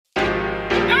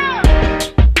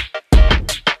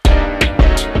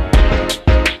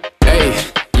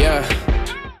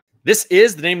This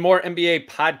is the Dane Moore NBA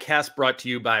podcast brought to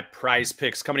you by Prize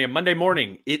Picks. Coming in Monday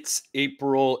morning, it's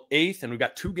April 8th, and we've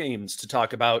got two games to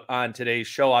talk about on today's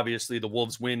show. Obviously, the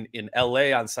Wolves win in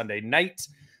LA on Sunday night.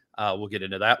 We'll get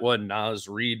into that one, Naz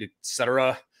Reid,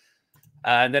 etc.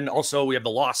 And then also we have the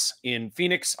loss in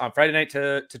Phoenix on Friday night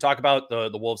to talk about.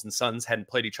 The Wolves and Suns hadn't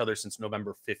played each other since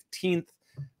November 15th.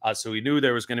 So we knew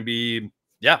there was going to be,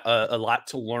 a lot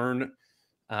to learn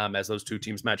as those two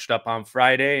teams matched up on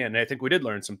Friday. And I think we did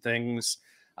learn some things.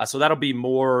 So that'll be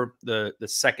more the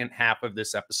second half of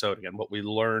this episode. Again, what we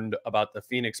learned about the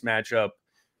Phoenix matchup.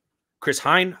 Chris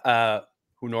Hine,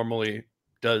 who normally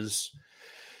does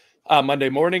Monday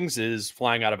mornings, is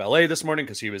flying out of LA this morning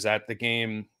because he was at the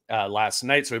game last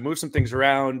night. So we moved some things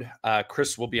around.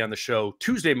 Chris will be on the show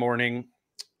Tuesday morning.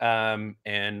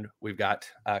 And we've got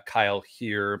Kyle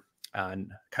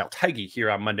Teige here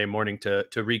on Monday morning to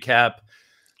recap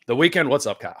the weekend. What's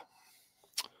up, Kyle?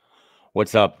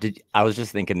 What's up? I was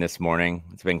just thinking this morning,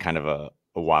 it's been kind of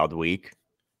a wild week.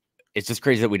 It's just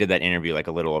crazy that we did that interview like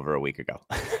a little over a week ago.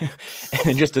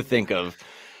 And just to think of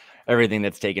everything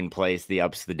that's taken place, the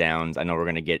ups, the downs. I know we're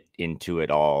going to get into it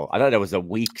all. I thought it was a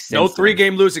week since. No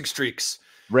 3-game losing streaks.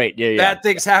 Right. Yeah. Bad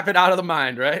things happen out of the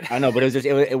mind, right? I know, but there's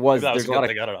a lot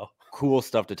I don't know. Cool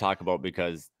stuff to talk about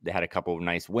because they had a couple of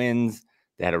nice wins.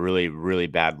 They had a really, really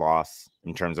bad loss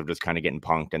in terms of just kind of getting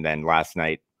punked. And then last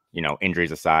night,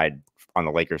 injuries aside on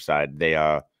the Lakers side, they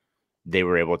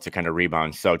were able to kind of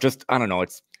rebound. So just, I don't know.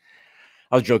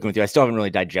 I was joking with you. I still haven't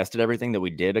really digested everything that we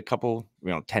did a couple,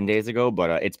 10 days ago,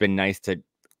 but it's been nice to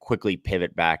quickly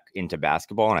pivot back into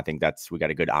basketball. And I think we got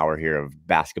a good hour here of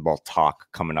basketball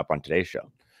talk coming up on today's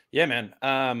show. Yeah, man.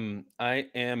 I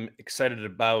am excited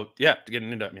about,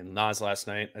 getting into, Naz last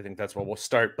night. I think that's where we'll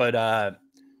start. But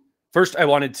first, I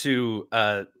wanted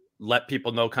to let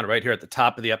people know kind of right here at the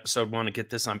top of the episode, want to get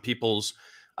this on people's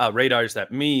radars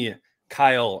that me,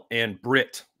 Kyle, and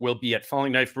Britt will be at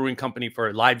Falling Knife Brewing Company for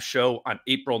a live show on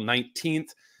April 19th.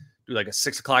 Do like a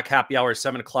 6 o'clock happy hour,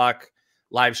 7 o'clock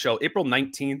live show. April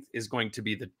 19th is going to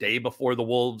be the day before the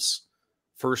Wolves'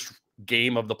 first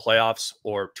game of the playoffs,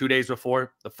 or 2 days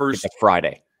before the first. It's a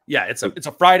Friday. Yeah, it's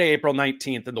a Friday, April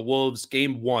 19th, and the Wolves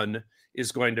game 1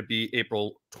 is going to be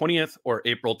April 20th or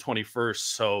April 21st.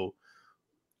 So,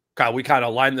 Kyle, we kind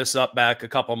of lined this up back a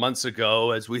couple months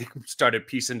ago as we started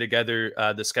piecing together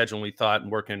the schedule. And we thought,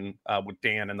 and working with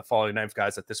Dan and the Falling Knife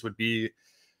guys, that this would be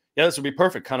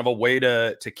perfect, kind of a way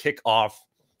to kick off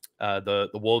the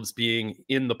Wolves being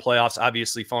in the playoffs.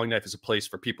 Obviously, Falling Knife is a place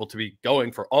for people to be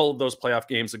going for all of those playoff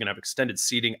games. They're going to have extended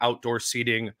seating, outdoor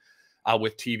seating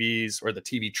with TVs, or the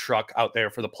TV truck out there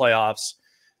for the playoffs.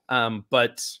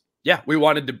 But yeah,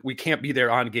 we can't be there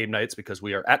on game nights because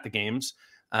we are at the games.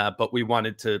 But we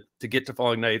wanted to get to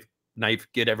Falling Knife,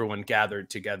 get everyone gathered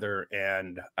together,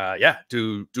 and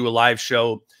do a live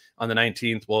show on the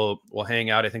 19th. We'll hang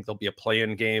out. I think there'll be a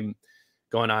play-in game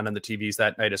going on the TVs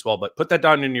that night as well. But put that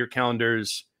down in your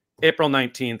calendars. April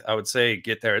 19th, I would say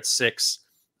get there at 6.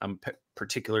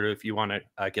 Particularly if you want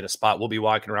to get a spot. We'll be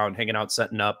walking around, hanging out,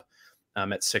 setting up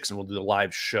at 6, and we'll do the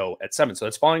live show at 7. So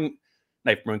that's Falling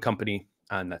Knife Brewing Company,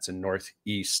 and that's in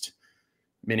Northeast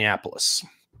Minneapolis.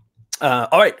 All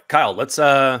right, Kyle, let's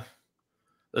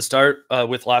start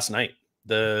with last night.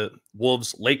 The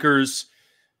Wolves Lakers,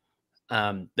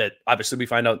 that obviously we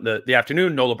find out in the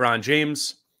afternoon, no LeBron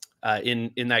James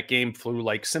in that game,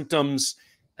 flu-like symptoms.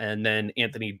 And then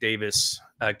Anthony Davis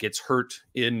gets hurt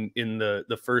in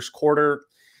the first quarter.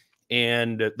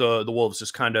 And the Wolves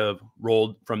just kind of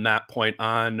rolled from that point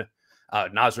on.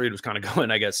 Naz Reid was kind of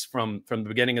going, I guess, from the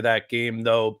beginning of that game,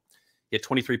 though. He had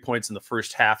 23 points in the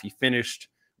first half. He finished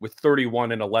with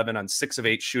 31 and 11 on 6 of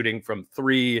 8 shooting from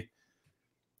 3.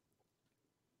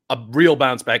 A real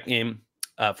bounce back game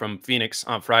from Phoenix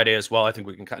on Friday as well. I think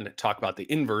we can kind of talk about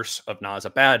the inverse of Naz,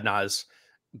 a bad Naz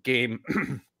game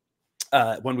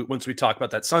once we talk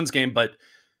about that Suns game. But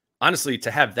honestly,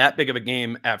 to have that big of a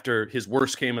game after his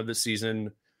worst game of the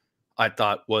season, I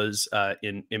thought was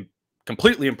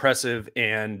completely impressive.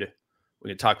 And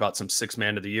we can talk about some 6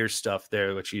 man of the year stuff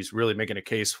there, which he's really making a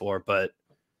case for. But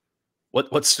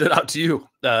what stood out to you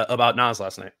about Naz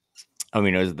last night? I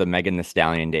mean, it was the Megan Thee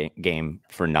Stallion game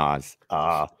for Naz.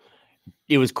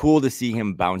 It was cool to see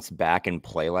him bounce back and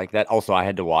play like that. Also, I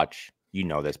had to watch,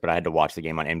 but I had to watch the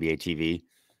game on NBA TV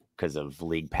because of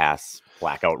League Pass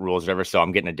blackout rules, whatever. So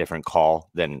I'm getting a different call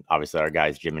than obviously our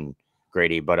guys, Jim and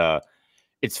Grady. But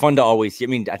it's fun to always see. I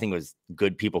mean, I think it was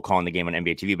good people calling the game on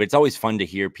NBA TV, but it's always fun to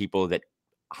hear people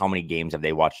how many games have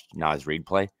they watched Naz Reid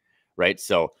play? Right.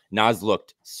 So Naz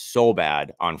looked so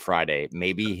bad on Friday,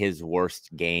 maybe his worst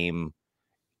game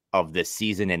of the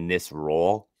season in this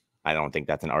role. I don't think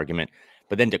that's an argument.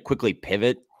 but then to quickly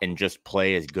pivot and just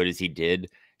play as good as he did,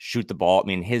 shoot the ball. I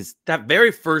mean, that very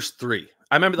first three,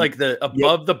 I remember like the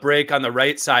above the break on the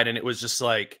right side, and it was just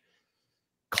like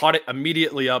caught it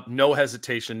immediately up, no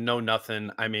hesitation, no nothing.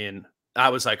 I mean, I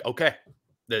was like, okay,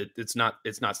 it's not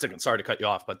sticking. Sorry to cut you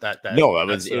off, but that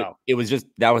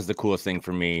was the coolest thing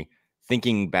for me.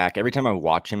 Thinking back, every time I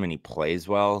watch him and he plays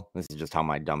well, this is just how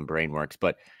my dumb brain works,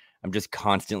 but I'm just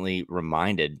constantly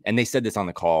reminded, and they said this on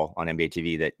the call on NBA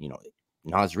TV, that, you know,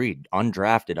 Naz Reid,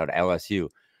 undrafted out of LSU.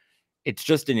 It's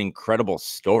just an incredible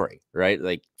story, right?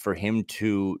 Like, for him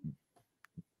to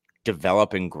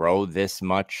develop and grow this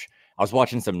much. I was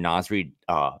watching some Naz Reid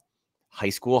high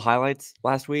school highlights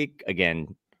last week.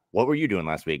 Again, what were you doing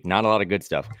last week? Not a lot of good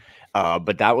stuff.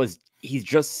 But he's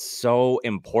just so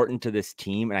important to this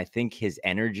team. And I think his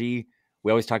energy,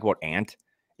 we always talk about Ant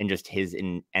and just his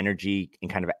energy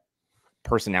and kind of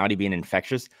personality being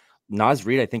infectious. Naz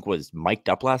Reid, I think, was mic'd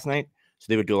up last night. So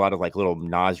they would do a lot of like little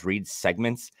Naz Reid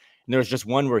segments. And there was just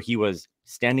one where he was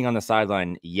standing on the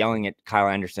sideline yelling at Kyle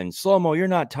Anderson, "Slow-mo, you're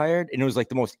not tired." And it was like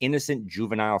the most innocent,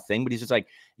 juvenile thing, but he's just like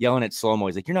yelling at Slow-mo.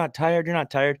 He's like, "You're not tired. You're not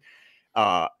tired."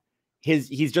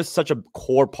 He's just such a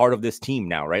core part of this team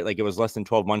now, right? Like, it was less than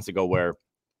 12 months ago where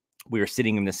we were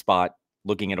sitting in this spot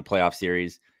looking at a playoff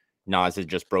series. Naz had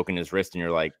just broken his wrist, and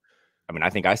you're like, I mean, I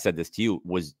think I said this to you,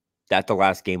 was that the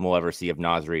last game we'll ever see of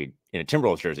Naz Reid in a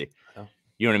Timberwolves jersey? Oh.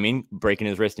 You know what I mean? Breaking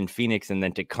his wrist in Phoenix, and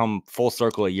then to come full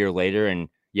circle a year later, and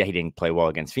yeah, he didn't play well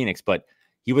against Phoenix, but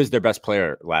he was their best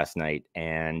player last night.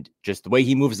 And just the way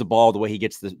he moves the ball, the way he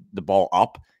gets the ball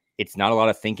up, it's not a lot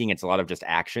of thinking. It's a lot of just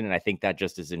action. And I think that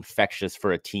just is infectious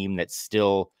for a team that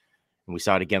still, and we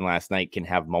saw it again last night, can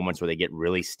have moments where they get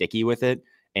really sticky with it.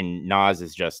 And Naz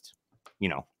is just, you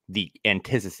know, the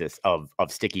antithesis of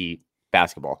sticky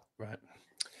basketball. Right.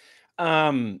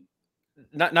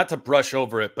 Not to brush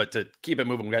over it, but to keep it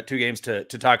moving. We got two games to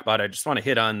talk about. I just want to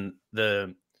hit on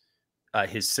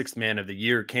his sixth man of the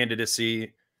year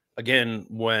candidacy again.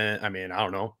 When, I mean, I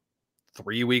don't know,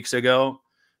 3 weeks ago,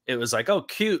 it was like, oh,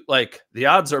 cute. Like, the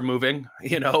odds are moving,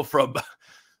 you know, from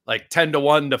like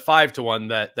 10-1 to 5-1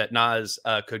 that Naz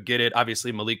could get it.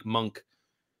 Obviously, Malik Monk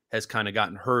has kind of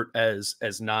gotten hurt as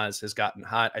Naz has gotten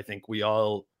hot. I think we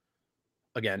all,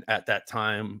 again, at that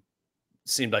time,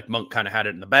 seemed like Monk kind of had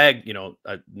it in the bag. You know,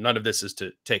 none of this is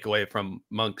to take away from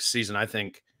Monk's season. I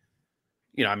think,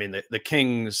 you know, I mean, the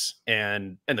Kings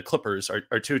and the Clippers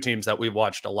are two teams that we've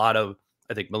watched a lot of.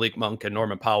 I think Malik Monk and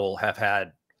Norman Powell have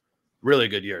had really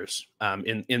good years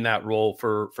in that role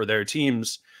for their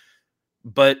teams.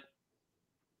 But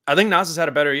I think Naz has had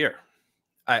a better year.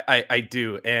 I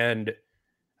do. And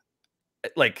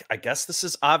like, I guess this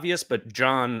is obvious, but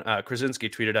John Krasinski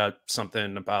tweeted out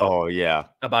something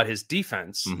about his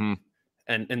defense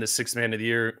and in the sixth man of the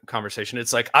year conversation.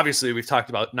 It's like, obviously we've talked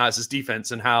about Naz's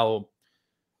defense and how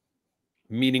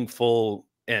meaningful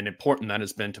and important that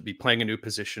has been to be playing a new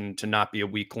position, to not be a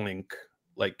weak link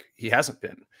like he hasn't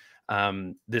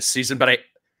been this season. But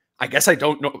I guess I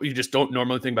don't know. You just don't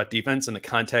normally think about defense in the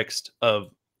context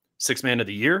of sixth man of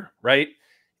the year, right?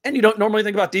 And you don't normally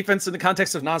think about defense in the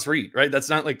context of Naz Reid, right?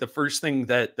 That's not like the first thing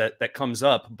that comes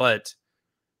up. But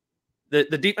the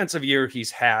defensive year he's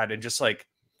had, and just like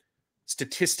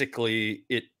statistically,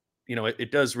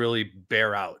 it does really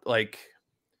bear out. Like,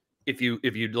 if you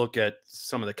look at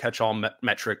some of the catch-all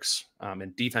metrics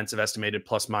and defensive estimated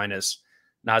plus minus,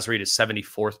 Naz Reid is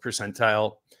 74th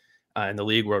percentile in the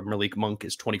league, where Malik Monk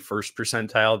is 21st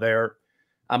percentile there.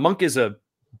 Monk is a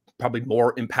probably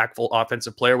more impactful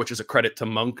offensive player, which is a credit to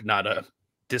Monk, not a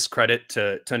discredit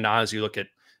to Naz. You look at,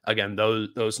 again,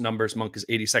 those numbers. Monk is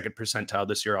 82nd percentile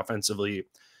this year offensively.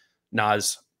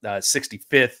 Naz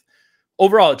 65th.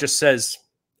 Overall, it just says,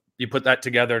 you put that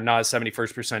together, Naz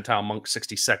 71st percentile, Monk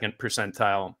 62nd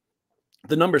percentile.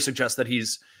 The numbers suggest that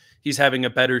he's having a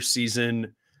better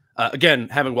season. Again,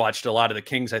 having watched a lot of the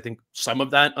Kings, I think some of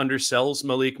that undersells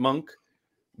Malik Monk,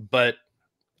 but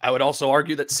I would also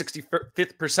argue that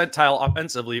 65th percentile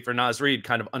offensively for Naz Reid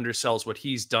kind of undersells what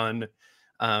he's done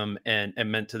and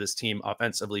meant to this team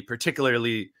offensively,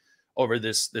 particularly over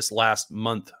this last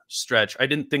month stretch. I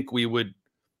didn't think we would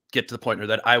get to the point, or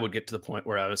that I would get to the point,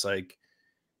 where I was like,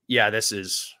 yeah, this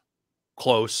is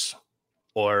close,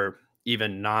 or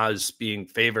even Naz being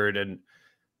favored. And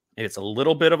it's a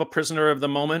little bit of a prisoner of the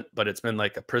moment, but it's been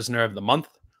like a prisoner of the month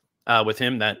with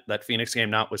him, that Phoenix game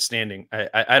notwithstanding.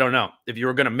 I don't know. If you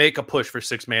were going to make a push for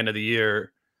sixth man of the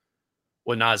year,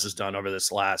 what Naz has done over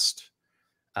this last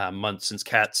month since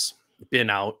Cat's been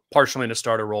out, partially in a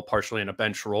starter role, partially in a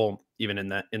bench role, even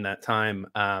in that time,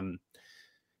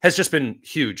 has just been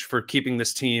huge for keeping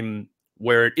this team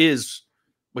where it is,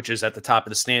 which is at the top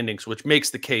of the standings, which makes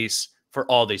the case for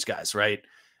all these guys, right?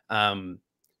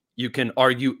 You can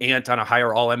argue Ant on a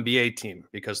higher all NBA team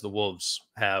because the Wolves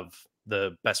have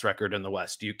the best record in the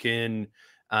West. You can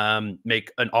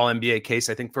make an all NBA case,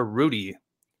 I think, for Rudy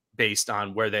based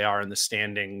on where they are in the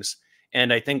standings.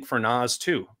 And I think for Naz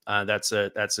too, that's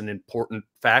an important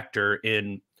factor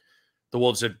in the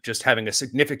Wolves are just having a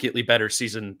significantly better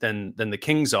season than the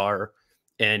Kings are.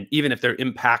 And even if their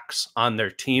impacts on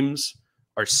their teams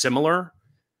are similar,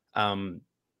 I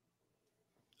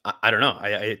don't know.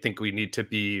 I think we need to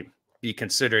be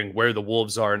considering where the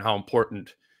Wolves are and how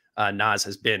important Naz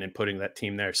has been in putting that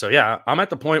team there. So yeah, I'm at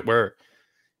the point where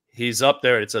he's up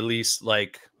there. It's at least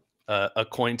like a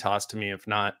coin toss to me, if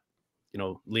not,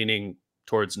 leaning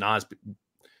towards Naz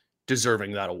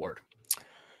deserving that award.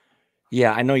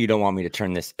 Yeah, I know you don't want me to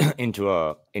turn this into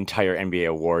a entire NBA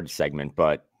awards segment,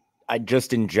 but I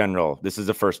just in general, this is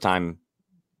the first time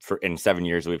in 7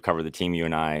 years we've covered the team, you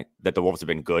and I, that the Wolves have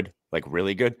been good, like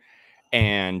really good.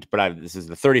 This is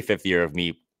the 35th year of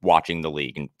me watching the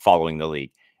league and following the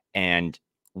league, and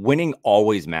winning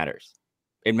always matters.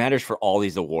 It matters for all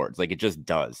these awards. Like it just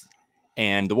does.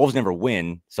 And the Wolves never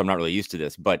win, so I'm not really used to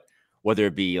this, but whether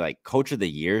it be like coach of the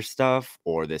year stuff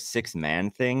or the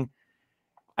 6-man thing,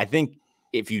 I think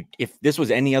if this was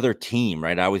any other team,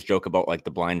 right? I always joke about like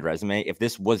the blind resume. If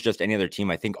this was just any other team,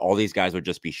 I think all these guys would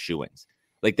just be shoo-ins.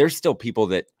 Like there's still people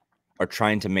that are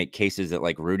trying to make cases that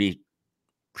like Rudy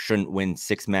shouldn't win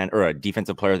 6-man or a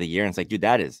defensive player of the year. And it's like, dude,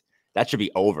 that should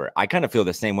be over. I kind of feel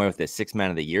the same way with this 6-man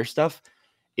of the year stuff.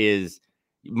 Is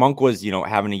Monk was,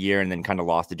 having a year and then kind of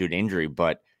lost due to injury,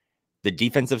 but the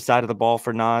defensive side of the ball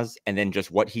for Naz and then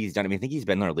just what he's done. I mean, I think he's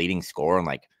been their leading scorer in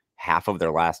like half of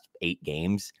their last 8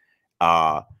 games.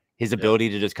 His ability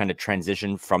to just kind of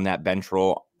transition from that bench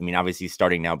role. I mean, obviously he's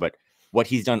starting now, but what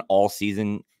he's done all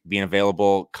season, being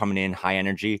available, coming in, high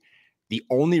energy. The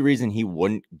only reason he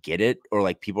wouldn't get it, or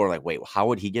like people are like, wait, how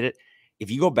would he get it? If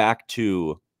you go back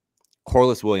to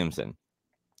Corliss Williamson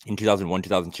in 2001,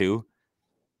 2002.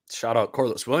 Shout out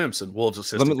Corliss Williamson, Wolves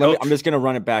assistant coach. I'm just going to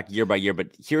run it back year by year, but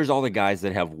here's all the guys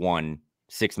that have won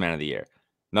 6-man of the year.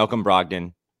 Malcolm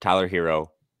Brogdon, Tyler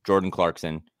Hero, Jordan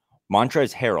Clarkson,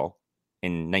 Montrezl Harrell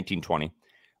in 1920,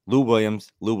 Lou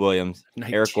Williams,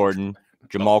 Eric Gordon,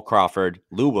 Jamal Crawford,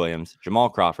 Lou Williams, Jamal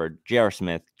Crawford, J.R.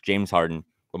 Smith, James Harden,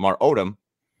 Lamar Odom,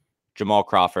 Jamal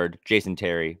Crawford, Jason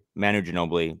Terry, Manu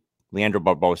Ginobili, Leandro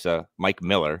Barbosa, Mike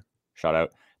Miller, shout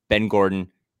out, Ben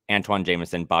Gordon, Antoine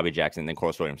Jameson, Bobby Jackson, and then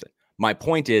Corliss Williamson. My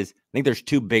point is, I think there's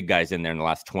 2 big guys in there in the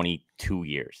last 22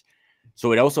 years.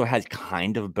 So it also has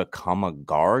kind of become a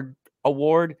guard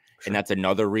award. Sure. And that's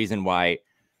another reason why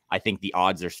I think the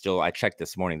odds are still, I checked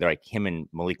this morning, they're like him and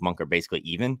Malik Monk are basically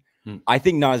even. I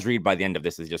think Naz Reid by the end of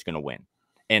this is just going to win.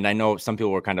 And I know some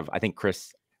people were kind of, I think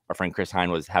our friend Chris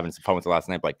Hine was having some fun with it last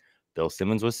night, like Bill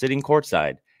Simmons was sitting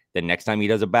courtside. The next time he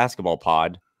does a basketball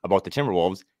pod about the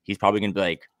Timberwolves, he's probably going to be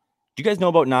like, do you guys know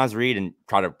about Naz Reid? And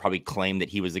try to probably claim that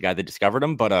he was the guy that discovered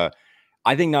him. But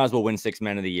I think Naz will win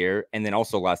 6-man of the year. And then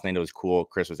also last night it was cool.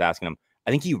 Chris was asking him,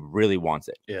 I think he really wants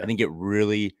it. Yeah. I think it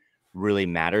really, really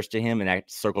matters to him. And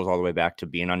that circles all the way back to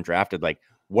being undrafted. Like,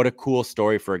 what a cool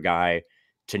story for a guy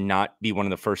to not be one of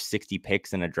the first 60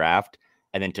 picks in a draft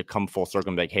and then to come full circle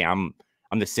and be like, hey, I'm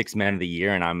the 6-man of the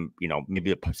year and I'm,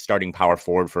 maybe the starting power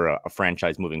forward for a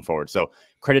franchise moving forward. So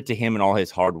credit to him and all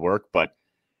his hard work, but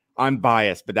I'm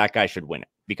biased, but that guy should win it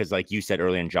because like you said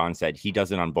earlier and John said, he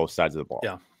does it on both sides of the ball.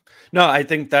 Yeah. No, I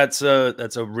think that's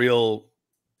a real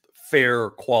fair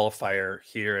qualifier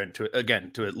here. And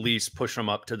to at least push him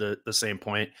up to the same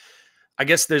point, I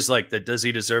guess there's like does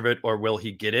he deserve it or will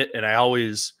he get it? And I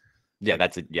always,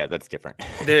 that's different.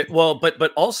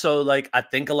 But also like, I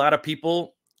think a lot of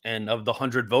people and of the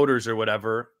 100 voters or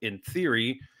whatever, in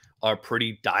theory, are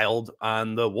pretty dialed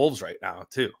on the Wolves right now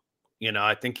too.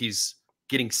 I think he's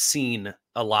getting seen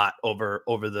a lot over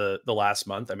the last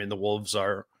month. I mean, the Wolves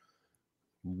are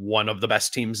one of the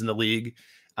best teams in the league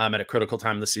at a critical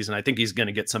time of the season. I think he's going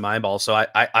to get some eyeballs. So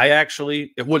I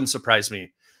actually, it wouldn't surprise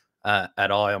me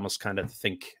at all. I almost kind of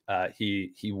think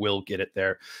he will get it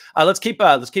there. Let's keep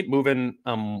moving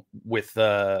with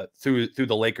through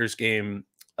the Lakers game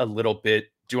a little bit.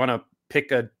 Do you want to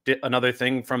pick another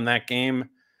thing from that game?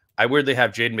 I weirdly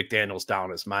have Jaden McDaniels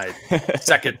down as my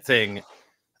second thing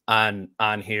on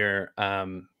here.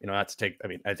 Not to take, I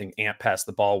mean, I think Ant passed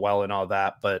the ball well and all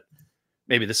that, but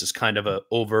maybe this is kind of a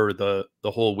over the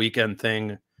whole weekend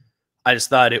thing. I just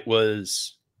thought it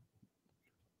was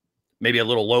maybe a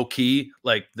little low key,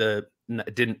 like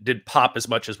didn't pop as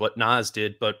much as what Naz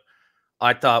did, but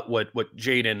I thought what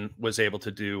Jaden was able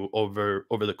to do over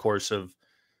the course of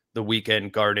the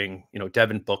weekend, guarding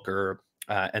Devin Booker,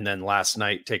 And then last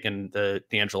night, taking the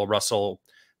D'Angelo Russell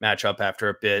matchup after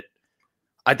a bit.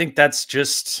 I think that's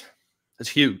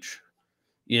huge.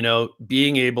 You know,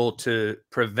 being able to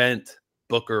prevent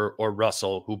Booker or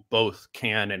Russell, who both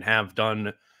can and have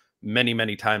done many,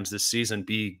 many times this season,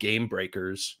 be game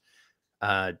breakers.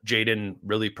 Jaden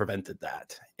really prevented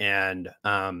that. And,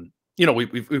 you know,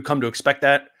 we've come to expect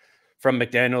that from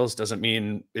McDaniels. Doesn't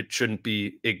mean it shouldn't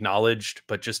be acknowledged,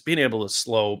 but just being able to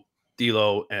slow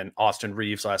D'Lo and Austin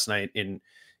Reeves last night in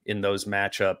those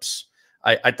matchups,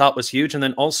 I thought was huge. And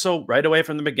then also right away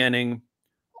from the beginning,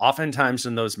 oftentimes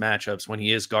in those matchups when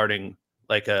he is guarding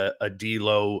like a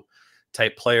D'Lo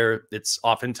type player, it's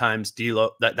oftentimes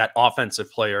D'Lo, that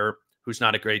offensive player who's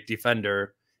not a great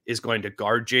defender is going to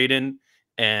guard Jaden.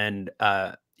 And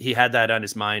he had that on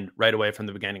his mind right away from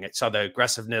the beginning. I saw the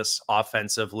aggressiveness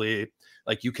offensively.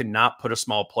 Like, you cannot put a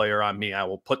small player on me. I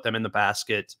will put them in the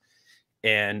basket.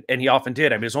 And he often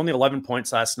did. I mean, it was only 11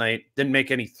 points last night. Didn't make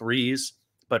any threes,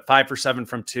 but 5 for 7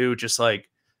 from 2. Just like,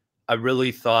 I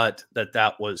really thought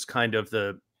that was kind of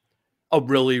a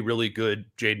really, really good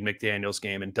Jaden McDaniels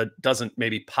game, and doesn't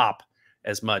maybe pop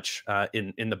as much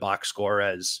in the box score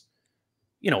as,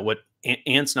 you know, what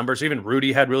Ant's numbers. Even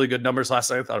Rudy had really good numbers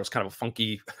last night. I thought it was kind of a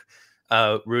funky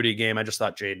Rudy game. I just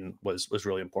thought Jaden was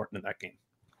really important in that game.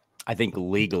 I think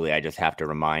legally, I just have to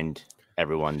remind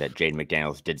everyone that Jaden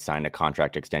McDaniels did sign a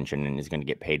contract extension and is going to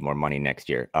get paid more money next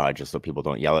year, just so people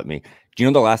don't yell at me. Do you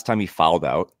know the last time he fouled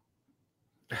out?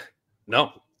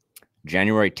 No.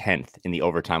 January 10th in the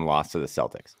overtime loss to the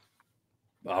Celtics.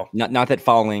 Wow. Not that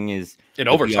fouling is in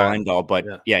overtime, end all, but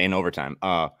yeah, in overtime.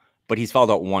 But he's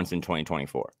fouled out once in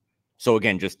 2024. So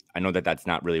again, I know that's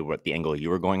not really what the angle you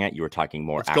were going at. You were talking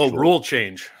more go rule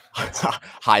change,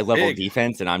 high level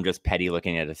defense, and I'm just petty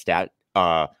looking at a stat.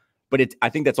 But I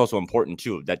think that's also important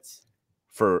too. That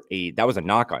was a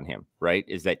knock on him, right?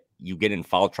 Is that you get in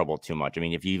foul trouble too much. I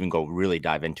mean, if you even go really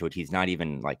dive into it, he's not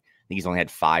even like, I think he's only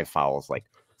had 5 fouls like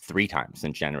 3 times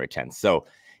since January 10th. So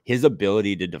his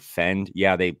ability to defend,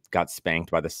 yeah, they got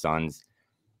spanked by the Suns,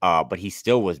 but he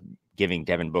still was giving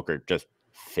Devin Booker just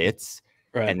fits.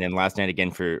 Right. And then last night again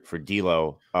for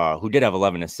D'Lo, who did have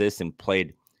 11 assists and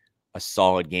played a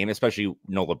solid game, especially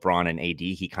LeBron and AD.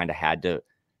 He kind of had to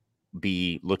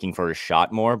be looking for his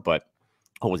shot more, but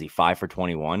what was he, 5 for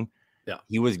 21? Yeah,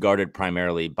 he was guarded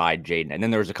primarily by Jaden. And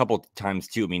then there was a couple of times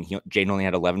too. I mean, Jaden only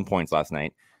had 11 points last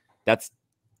night. That's,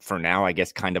 for now, I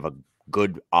guess, kind of a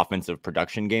good offensive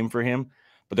production game for him.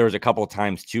 But there was a couple of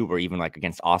times too where even like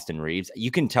against Austin Reeves,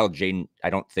 you can tell Jaden, I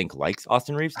don't think, likes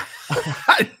Austin Reeves.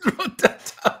 I wrote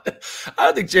that down. I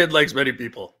don't think Jaden likes many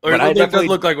people. Or it doesn't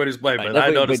look like when he's playing, but I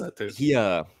noticed that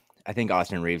too. I think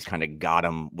Austin Reeves kind of got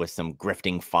him with some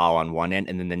grifting foul on one end.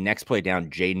 And then the next play down,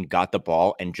 Jaden got the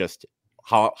ball, and just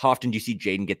how often do you see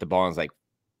Jaden get the ball and is like,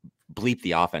 bleep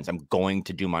the offense, I'm going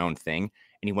to do my own thing.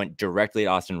 And he went directly at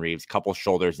Austin Reeves, couple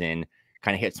shoulders in,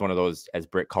 kind of hits one of those, as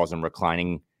Britt calls them,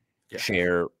 reclining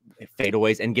chair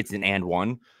fadeaways, and gets an and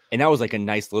one. And that was like a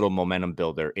nice little momentum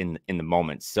builder in the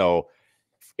moment. So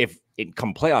if it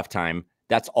come playoff time,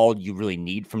 that's all you really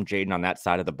need from Jaden on that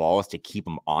side of the ball, is to keep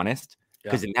him honest.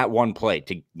 Because in that one play,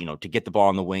 to get the ball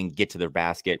on the wing, get to their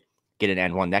basket, get an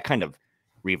and one, that kind of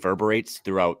reverberates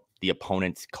throughout the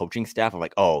opponent's coaching staff of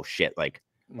like, oh shit, like,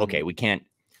 okay, we can't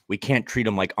treat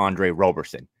him like Andre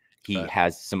Roberson. He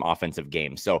has some offensive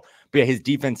game. So, but yeah, his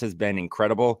defense has been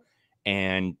incredible,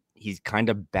 and he's kind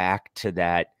of back to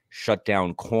that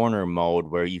shutdown corner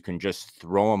mode where you can just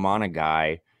throw him on a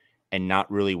guy and not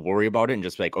really worry about it, and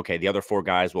just be like, okay, the other 4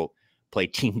 guys will play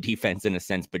team defense in a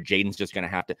sense, but Jaden's just going to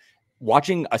have to.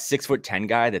 Watching a 6'10"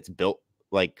 guy that's built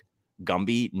like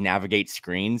Gumby navigate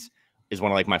screens is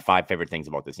one of like my 5 favorite things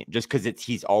about this team. Just because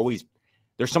he's always,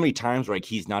 there's so many times where like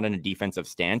he's not in a defensive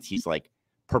stance, he's like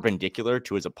perpendicular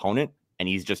to his opponent, and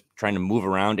he's just trying to move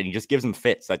around, and he just gives him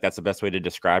fits. Like, that's the best way to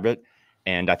describe it.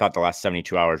 And I thought the last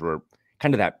 72 hours were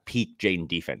kind of that peak Jaden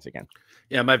defense again.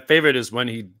 Yeah, my favorite is when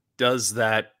he does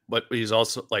that, but he's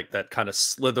also like that kind of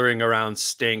slithering around,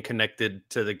 staying connected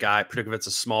to the guy, particularly if it's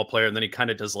a small player, and then he kind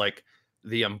of does like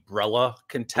the umbrella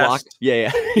contest. Block.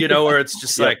 Yeah. You know, where it's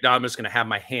just like, no, I'm just going to have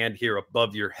my hand here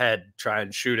above your head, try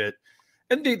and shoot it.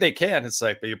 Indeed, they can. It's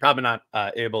like, but you're probably not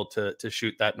able to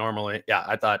shoot that normally. Yeah,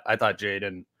 I thought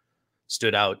Jaden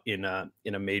stood out in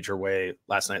a major way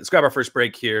last night. Let's grab our first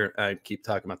break here. Keep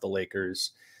talking about the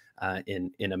Lakers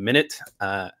in a minute.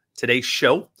 Today's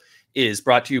show is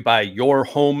brought to you by Your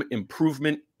Home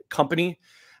Improvement Company.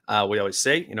 We always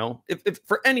say, you know, if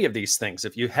for any of these things,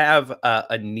 if you have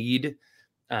a need,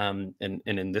 and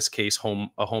in this case,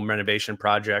 a home renovation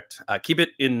project, keep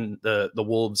it in the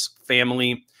Wolves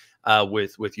family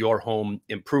with Your Home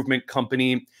Improvement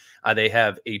Company. They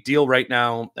have a deal right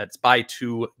now that's buy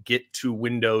 2, get 2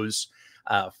 windows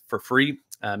for free.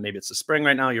 Maybe it's the spring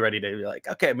right now. You're ready to be like,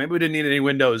 okay, maybe we didn't need any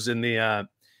windows in the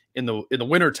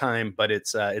winter time, but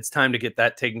it's time to get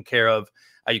that taken care of.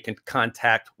 You can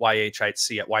contact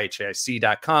YHIC at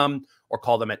yhic.com or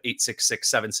call them at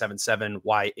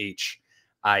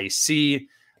 866-777-YHIC.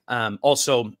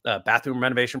 Also, bathroom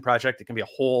renovation project. It can be a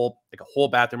whole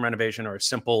bathroom renovation or a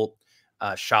simple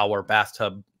shower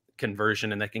bathtub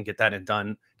conversion, and they can get that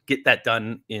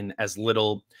done in as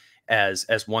little as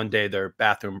 1 day. Their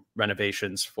bathroom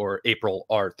renovations for April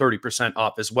are 30%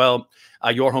 off as well.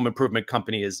 Your home improvement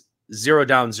company is 0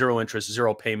 down, 0 interest,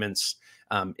 0 payments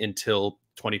until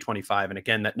 2025. And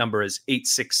again, that number is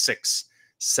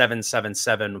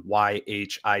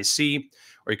 866-777-YHIC,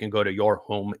 or you can go to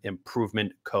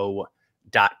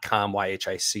yourhomeimprovementco.com,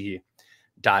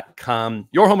 YHIC.com.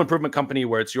 Your home improvement company,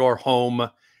 where it's your home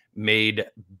made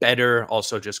better.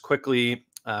 Also, just quickly,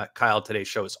 Kyle, today's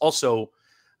show is also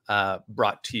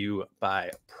brought to you by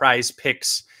Prize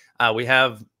Picks. We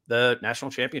have the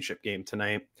national championship game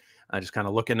tonight. Just kind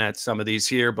of looking at some of these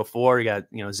here before. You got,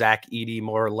 Zach Edey,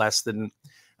 more or less than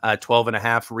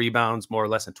 12.5 rebounds, more or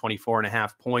less than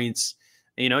 24.5 points.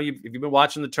 If you've been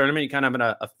watching the tournament, you kind of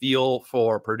have a feel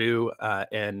for Purdue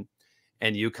and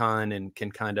UConn, and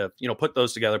can kind of, put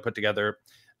together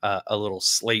a little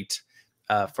slate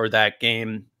for that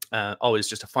game. Always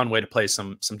just a fun way to play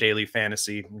some daily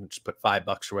fantasy. Just put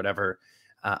 $5 or whatever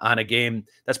on a game.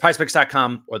 That's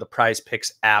prizepicks.com or the Prize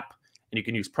Picks app. And you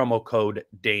can use promo code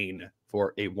Dane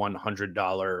for a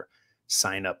 $100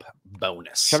 sign-up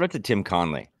bonus. Shout out to Tim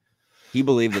Conley. He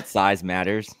believed that size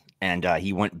matters, and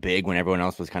he went big when everyone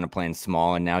else was kind of playing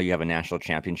small. And now you have a national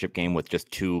championship game with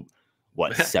just 2,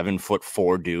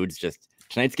 7'4" dudes. Just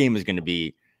tonight's game is going to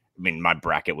be. I mean, my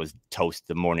bracket was toast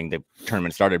the morning the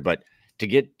tournament started, but to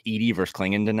get Edey versus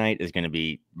Klingon tonight is going to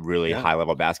be really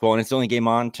high-level basketball, and it's the only game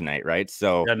on tonight, right?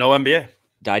 So no NBA.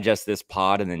 Digest this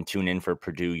pod and then tune in for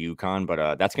Purdue UConn,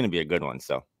 but that's going to be a good one.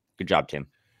 So good job, Tim.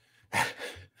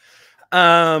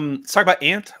 Let's talk about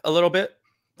Ant a little bit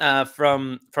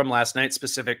from last night,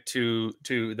 specific to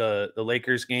the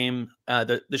Lakers game.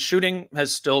 The shooting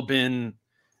has still been,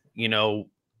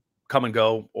 come and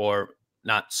go, or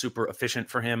not super efficient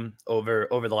for him over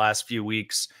the last few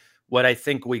weeks. What I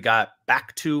think we got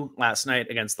back to last night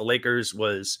against the Lakers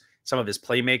was some of his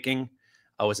playmaking.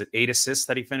 Was it 8 assists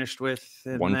that he finished with?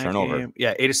 1 turnover. Game?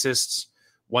 Yeah, 8 assists,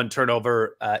 1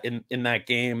 turnover in that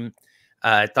game.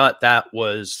 I thought that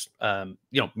was,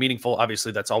 meaningful.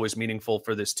 Obviously, that's always meaningful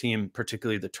for this team,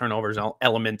 particularly the turnovers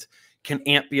element. Can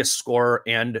Ant be a scorer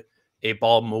and a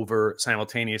ball mover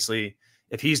simultaneously?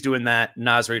 If he's doing that,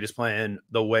 Naz Reid is playing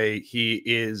the way he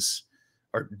is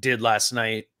or did last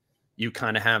night, you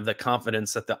kind of have the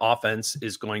confidence that the offense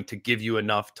is going to give you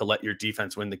enough to let your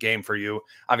defense win the game for you.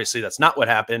 Obviously, that's not what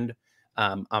happened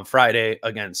on Friday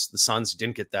against the Suns. He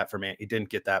didn't get that from Ant. He didn't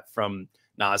get that from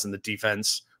Naz, and the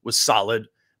defense was solid,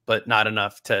 but not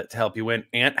enough to help you win.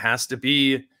 Ant has to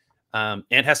be good on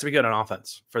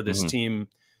offense for this team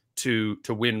to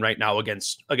win right now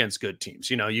against good teams.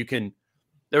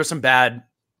 There were some bad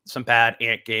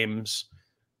Ant games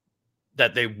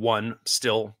that they won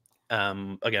still.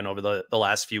 Again, over the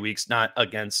last few weeks, not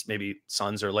against maybe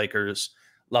Suns or Lakers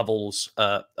levels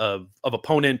of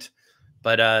opponent.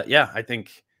 But I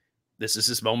think this is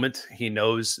his moment. He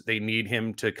knows they need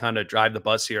him to kind of drive the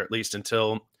bus here, at least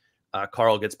until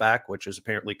Karl gets back, which is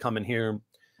apparently coming here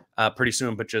pretty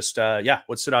soon. But just,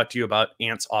 what stood out to you about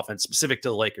Ant's offense specific to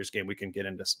the Lakers game? We can get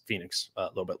into Phoenix a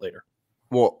little bit later.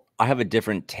 Well, I have a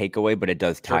different takeaway, but it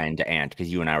does tie into Ant,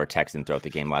 because you and I were texting throughout the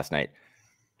game last night.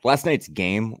 Last night's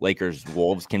game,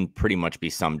 Lakers-Wolves, can pretty much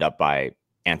be summed up by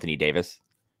Anthony Davis,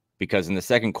 because in the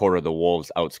second quarter, the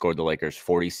Wolves outscored the Lakers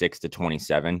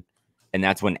 46-27, and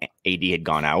that's when AD had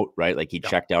gone out, right? Like, he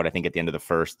checked out, I think, at the end of the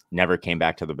first, never came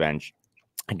back to the bench,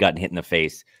 had gotten hit in the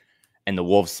face, and the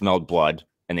Wolves smelled blood,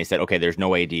 and they said, okay, there's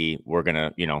no AD, we're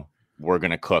gonna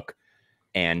cook.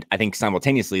 And I think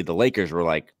simultaneously, the Lakers were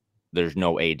like, there's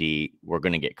no AD, we're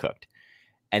gonna get cooked.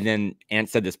 And then Ant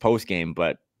said this post-game,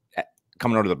 but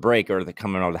coming out of the break, or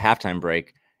coming out of the halftime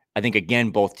break, I think,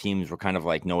 again, both teams were kind of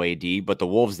like no AD, but the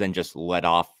Wolves then just let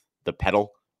off the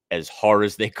pedal as hard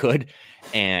as they could.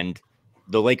 And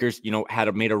the Lakers,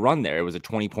 made a run there. It was a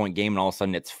 20-point game, and all of a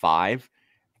sudden it's 5.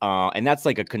 And that's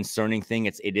like a concerning thing.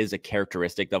 It is a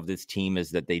characteristic of this team, is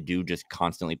that they do just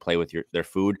constantly play with their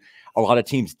food. A lot of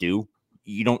teams do.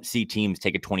 You don't see teams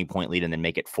take a 20-point lead and then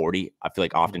make it 40. I feel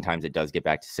like oftentimes it does get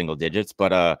back to single digits.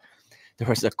 But there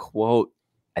was a quote,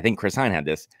 I think Chris Hine had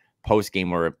this post game,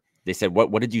 where they said,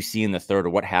 what did you see in the third,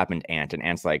 or what happened, Ant? And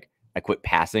Ant's like, I quit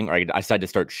passing, or I decided to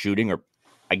start shooting, or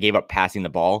I gave up passing the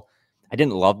ball. I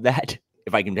didn't love that.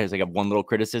 If I can just have one little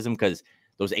criticism, because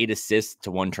those 8 assists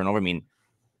to 1 turnover, I mean,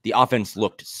 the offense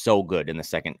looked so good in the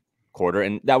second quarter,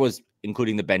 and that was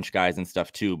including the bench guys and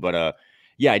stuff too. But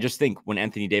yeah, I just think when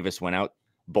Anthony Davis went out,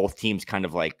 both teams kind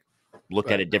of like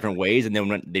looked at it different ways, and then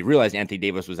when they realized Anthony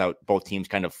Davis was out, both teams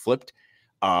kind of flipped.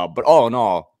 But all in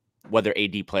all, whether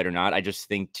AD played or not, I just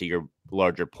think, to your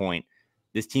larger point,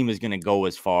 this team is going to go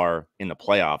as far in the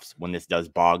playoffs when this does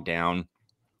bog down.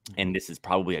 And this is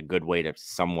probably a good way to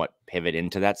somewhat pivot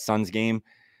into that Suns game.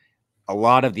 A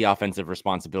lot of the offensive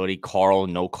responsibility, Karl,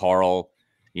 no Karl,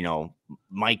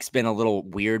 Mike's been a little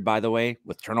weird, by the way,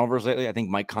 with turnovers lately. I think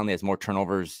Mike Conley has more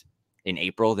turnovers in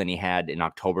April than he had in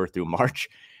October through March.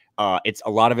 It's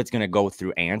a lot of it's going to go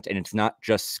through Ant, and it's not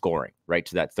just scoring, right?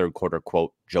 To that third quarter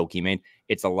quote joke he made.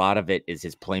 It's a lot of it is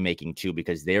his playmaking too,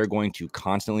 because they're going to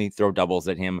constantly throw doubles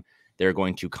at him. They're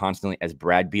going to constantly, as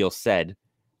Brad Beal said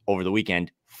over the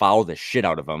weekend, foul the shit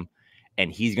out of him.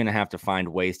 And he's going to have to find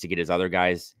ways to get his other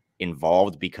guys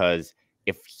involved, because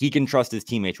if he can trust his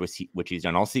teammates, which he's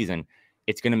done all season,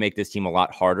 it's going to make this team a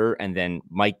lot harder. And then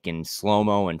Mike and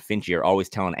Slow-Mo and Finchy are always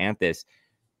telling Ant this,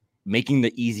 making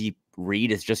the easy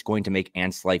read is just going to make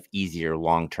Ant's life easier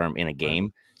long-term in a game.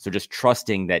 Right. So just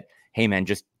trusting that, hey man,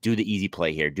 just do the easy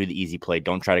play here, do the easy play.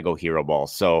 Don't try to go hero ball.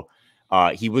 So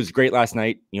he was great last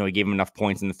night. He gave him enough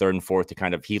points in the third and fourth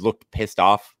to he looked pissed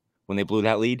off when they blew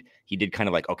that lead. He did kind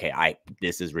of like, okay,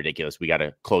 this is ridiculous. We got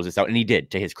to close this out. And he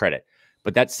did, to his credit.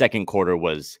 But that second quarter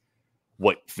was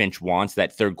what Finch wants.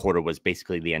 That third quarter was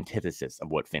basically the antithesis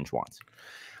of what Finch wants.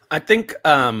 I think,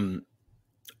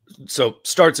 so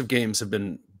starts of games have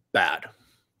been bad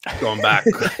going back,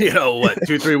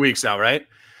 2-3 weeks now, right?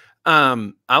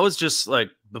 I was just like,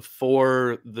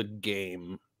 before the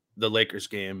game, the Lakers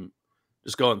game,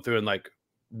 just going through and like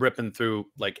ripping through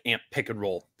like Ant pick and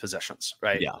roll possessions,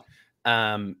 right? Yeah.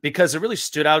 Because it really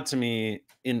stood out to me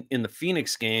in the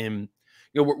Phoenix game.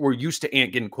 We're used to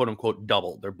Ant getting quote unquote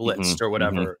doubled or blitzed or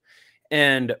whatever.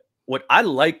 And what I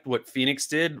liked what Phoenix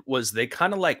did was they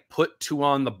kind of like put 2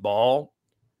 on the ball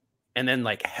and then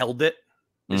like held it.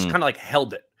 They just kind of like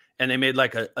held it. And they made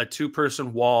like a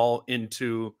 2-person wall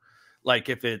into like,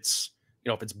 if it's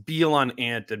Beal on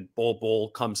Ant and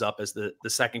Bol comes up as the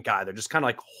second guy, they're just kind of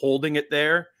like holding it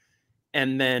there.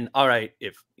 And then, all right,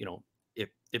 if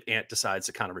Ant decides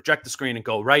to kind of reject the screen and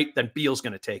go right, then Beal's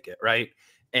going to take it, right?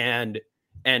 And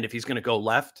if he's going to go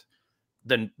left,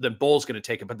 then Bol's going to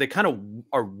take it. But they kind of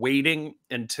are waiting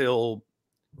until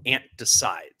Ant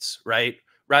decides, right?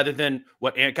 Rather than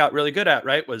what Ant got really good at,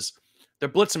 right, was they're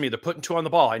blitzing me. They're putting 2 on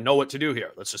the ball. I know what to do here.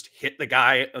 Let's just hit the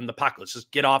guy in the pocket. Let's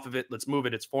just get off of it. Let's move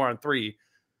it. It's 4-on-3.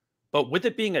 But with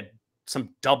it being some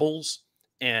doubles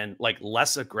and like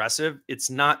less aggressive,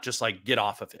 it's not just like get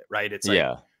off of it, right? It's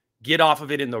like get off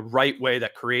of it in the right way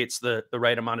that creates the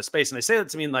right amount of space. And they say that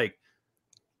to me like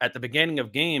at the beginning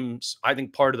of games. I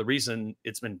think part of the reason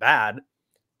it's been bad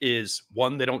is,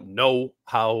 one, they don't know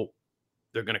how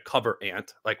they're going to cover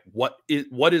Ant. Like what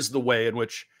is the way in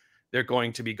which they're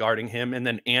going to be guarding him? And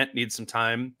then Ant needs some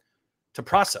time to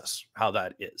process how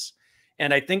that is.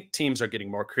 And I think teams are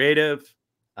getting more creative,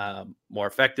 more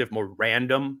effective, more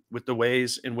random with the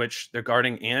ways in which they're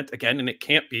guarding Ant again. And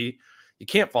you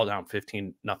can't fall down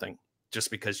 15-0 just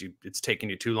because it's taking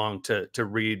you too long to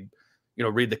read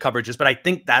the coverages. But I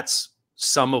think that's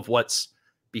some of what's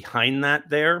behind that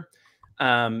there.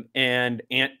 And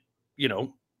Ant,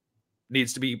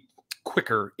 needs to be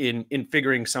quicker in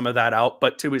figuring some of that out.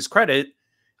 But to his credit,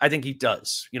 I think he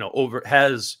does,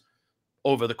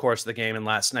 over the course of the game, and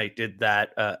last night did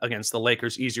that against the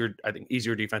Lakers. Easier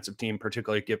defensive team,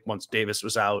 particularly once Davis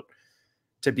was out,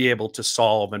 to be able to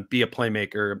solve and be a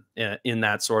playmaker in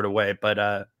that sort of way. But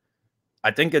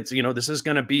I think it's, this is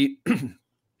going to be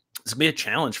a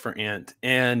challenge for Ant.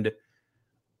 And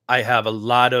I have a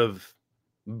lot of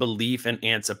belief in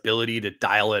Ant's ability to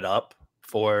dial it up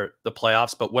for the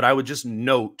playoffs. But what I would just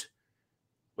note,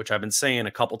 which I've been saying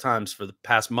a couple times for the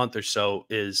past month or so,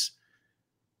 is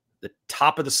the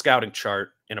top of the scouting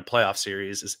chart in a playoff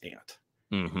series is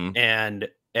Ant.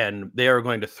 And they are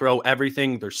going to throw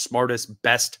everything, their smartest,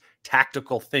 best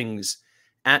tactical things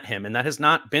at him. And that was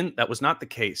not the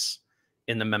case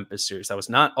in the Memphis series. That was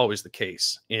not always the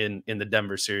case in the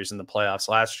Denver series in the playoffs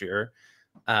last year.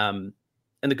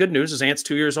 And the good news is Ant's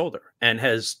 2 years older and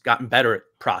has gotten better at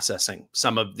processing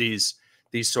some of these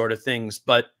sort of things.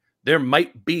 But there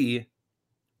might be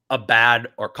a bad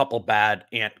or couple bad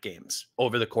Ant games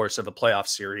over the course of a playoff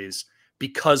series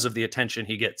because of the attention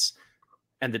he gets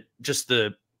and just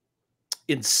the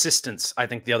insistence I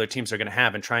think the other teams are going to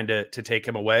have in trying to take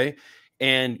him away.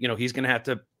 And, he's going to have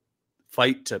to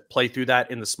fight to play through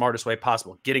that in the smartest way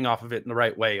possible, getting off of it in the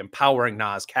right way, empowering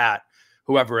Naz, Cat,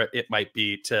 whoever it might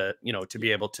be to, to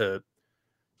be able to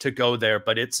go there.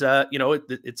 But it's,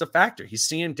 it's a factor. He's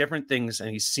seeing different things and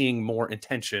he's seeing more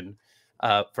intention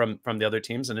from the other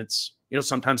teams. And it's,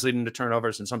 sometimes leading to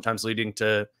turnovers and sometimes leading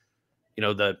to,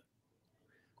 the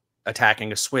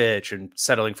attacking a switch and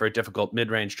settling for a difficult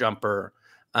mid-range jumper.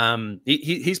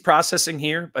 He's processing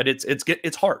here, but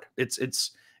it's hard.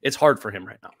 It's hard for him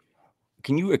right now.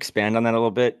 Can you expand on that a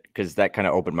little bit? Because that kind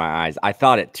of opened my eyes. I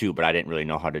thought it too, but I didn't really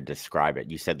know how to describe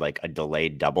it. You said like a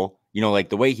delayed double. Like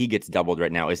the way he gets doubled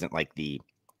right now isn't like the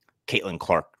Caitlin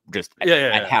Clark just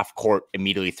at half court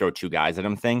immediately throw two guys at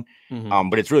him thing.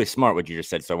 But it's really smart what you just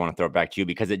said. So I want to throw it back to you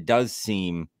because it does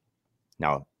seem.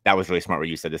 Now that was really smart what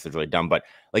you said. This is really dumb. But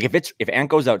like if Ant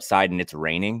goes outside and it's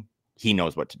raining, he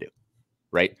knows what to do,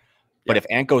 right? But if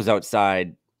Ant goes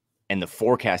outside and the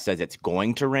forecast says it's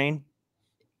going to rain,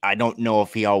 I don't know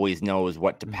if he always knows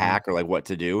what to pack or like what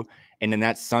to do. And in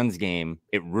that Suns game,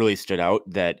 it really stood out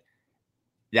that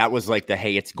was like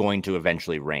hey, it's going to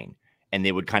eventually rain. And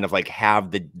they would kind of like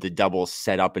have the doubles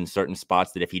set up in certain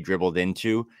spots that if he dribbled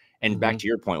into. And back to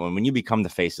your point, when you become the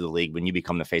face of the league, when you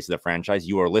become the face of the franchise,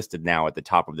 you are listed now at the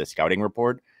top of the scouting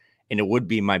report. And it would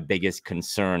be my biggest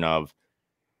concern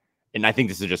and I think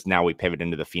this is just now we pivot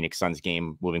into the Phoenix Suns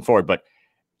game moving forward, but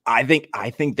I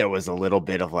think there was a little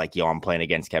bit of like, I'm playing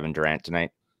against Kevin Durant tonight,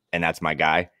 and that's my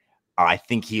guy. I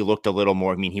think he looked a little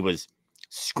more. I mean, he was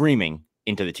screaming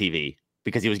into the TV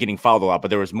because he was getting fouled a lot, but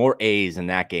there was more A's in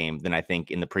that game than I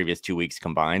think in the previous 2 weeks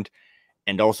combined.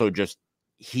 And also just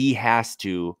he has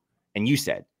to, and you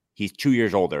said he's 2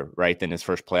 years older, right, than his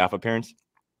first playoff appearance.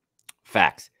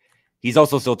 Facts. He's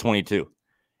also still 22.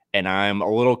 And I'm a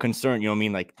little concerned,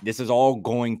 like this is all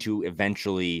going to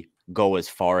eventually go as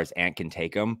far as Ant can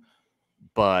take him.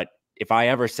 But if I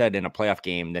ever said in a playoff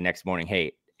game the next morning,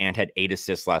 hey, Ant had 8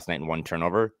 assists last night and 1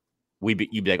 turnover, you'd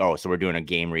be like, oh, so we're doing a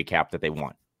game recap that they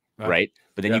won. Right.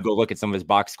 But then you go look at some of his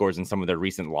box scores and some of their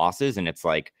recent losses, and it's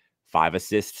like 5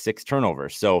 assists, 6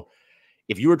 turnovers. So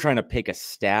if you were trying to pick a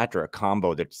stat or a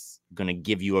combo that's going to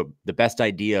give you the best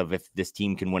idea of if this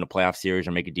team can win a playoff series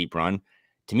or make a deep run,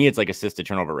 to me, it's like assist to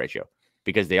turnover ratio,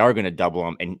 because they are going to double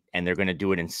him and they're going to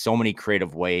do it in so many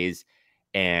creative ways.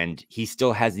 And he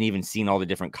still hasn't even seen all the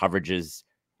different coverages.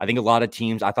 I think a lot of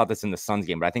teams, I thought this in the Suns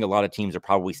game, but I think a lot of teams are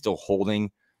probably still holding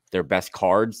their best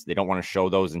cards. They don't want to show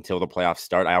those until the playoffs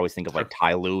start. I always think of like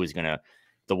Ty Lue is going to,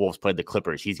 the Wolves played the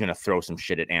Clippers. He's going to throw some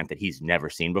shit at Ant that he's never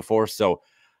seen before. So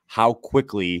how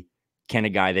quickly can a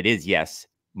guy that is, yes,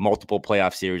 multiple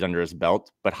playoff series under his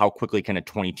belt, but how quickly can a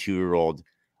 22-year-old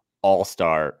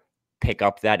all-star pick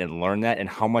up that and learn that? And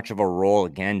how much of a role,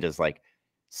 again, does like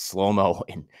Slow-Mo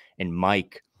and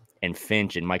Mike and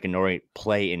Finch and Mike and Nori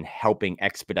play in helping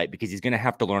expedite? Because he's going to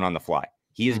have to learn on the fly.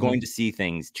 He is going to see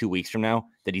things 2 weeks from now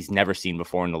that he's never seen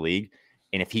before in the league.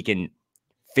 And if he can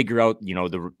figure out,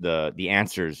 the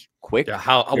answers quick, what's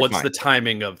fine. The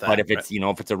timing of that? But if it's,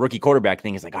 if it's a rookie quarterback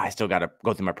thing, it's like, I still got to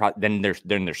go through my then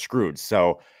they're screwed.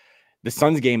 So the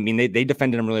Suns game, I mean, they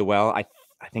defended him really well.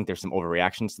 I think there's some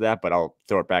overreactions to that, but I'll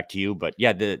throw it back to you. But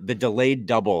yeah, the delayed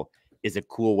double is a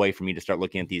cool way for me to start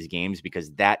looking at these games,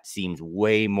 because that seems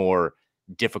way more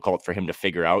difficult for him to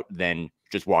figure out than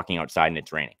just walking outside and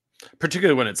it's raining.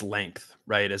 Particularly when it's length,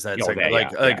 right? Is that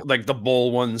like the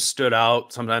Bull one stood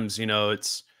out? Sometimes,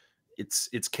 it's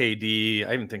KD.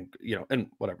 I even think, and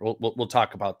whatever. We'll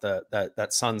talk about that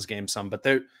Suns game some, but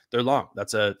they're long.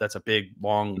 That's a big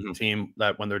long team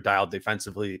that when they're dialed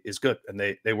defensively is good, and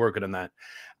they were good in that.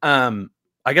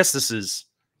 I guess this is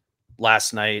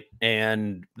last night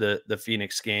and the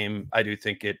Phoenix game. I do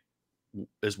think it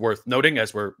is worth noting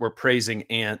as we're praising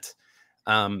Ant,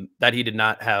 that he did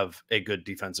not have a good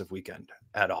defensive weekend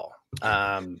at all.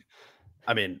 I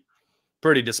mean,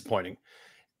 pretty disappointing.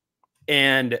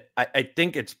 And I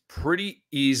think it's pretty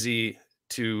easy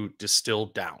to distill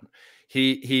down.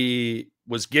 He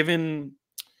was given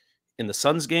in the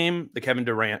Suns game the Kevin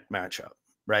Durant matchup,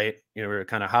 right? We're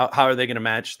kind of how are they going to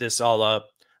match this all up?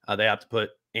 They have to put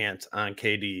Ant on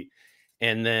KD.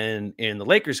 And then in the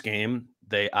Lakers game,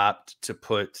 they opt to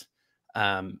put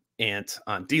Ant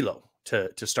on D'Lo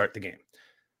to start the game.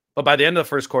 But by the end of the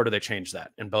first quarter, they changed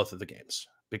that in both of the games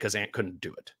because Ant couldn't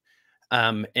do it.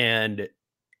 And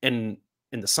in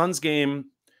the Suns game,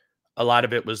 a lot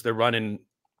of it was they're running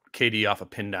KD off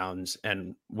of pin downs,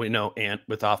 and we know Ant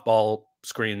with off-ball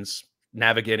screens,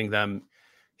 navigating them.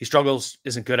 He struggles,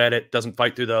 isn't good at it, doesn't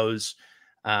fight through those.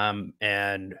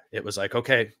 And it was like,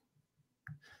 okay,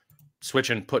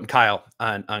 switching, putting Kyle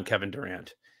on Kevin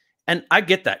Durant. And I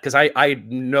get that because I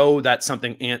know that's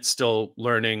something Ant's still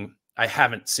learning. I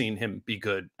haven't seen him be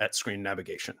good at screen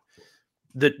navigation.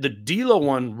 The D'Lo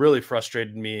one really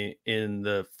frustrated me in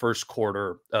the first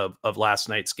quarter of last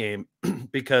night's game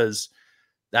because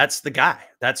that's the guy.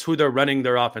 That's who they're running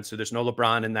their offense to. There's no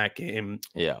LeBron in that game.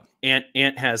 Yeah.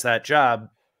 Ant has that job.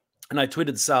 And I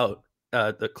tweeted this out,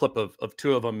 the clip of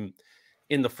two of them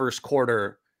in the first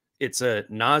quarter. It's a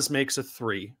Naz makes a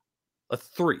three.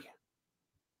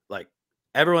 Like,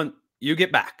 everyone, you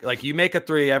get back. Like, you make a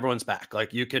three, everyone's back.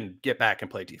 Like, you can get back and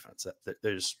play defense.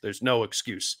 There's no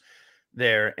excuse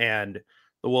there. And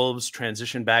the Wolves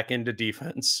transition back into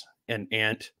defense, and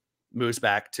Ant moves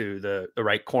back to the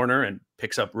right corner and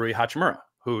picks up Rui Hachimura,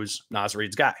 who's Naz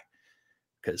Reid's guy,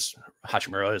 because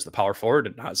Hachimura is the power forward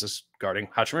and Naz is guarding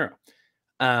Hachimura.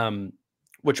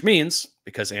 Which means,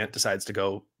 because Ant decides to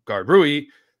go guard Rui,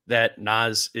 that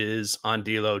Naz is on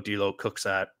D'Lo. D'Lo cooks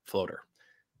that floater.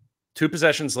 2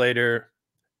 possessions later,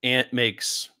 Ant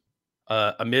makes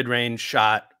a mid-range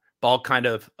shot. Ball kind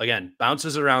of, again,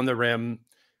 bounces around the rim,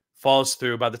 falls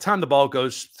through. By the time the ball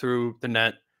goes through the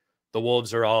net, the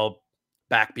Wolves are all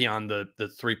back beyond the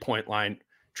 3-point line,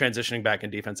 transitioning back in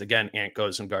defense. Again, Ant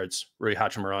goes and guards Rui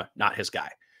Hachimura, not his guy.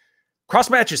 Cross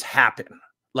matches happen,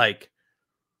 like,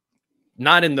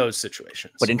 not in those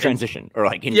situations, but in transition, or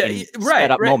like in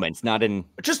right moments, not in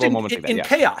just slow in, moments in, like that, in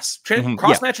chaos. Mm-hmm.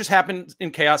 Cross matches happen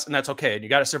in chaos, and that's okay. And you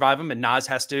got to survive them. And Naz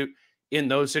has to, in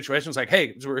those situations, like,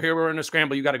 hey, we're here, we're in a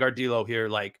scramble. You got to guard D'Lo here,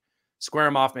 like, square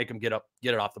him off, make him get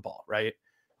it off the ball, right?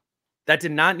 That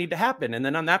did not need to happen. And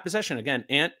then on that possession, again,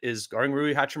 Ant is guarding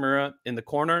Rui Hachimura in the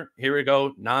corner. Here we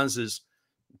go. Naz is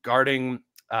guarding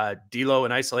D'Lo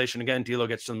in isolation again. D'Lo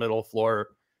gets to the middle floor,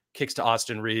 kicks to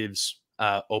Austin Reeves,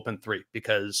 open 3,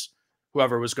 because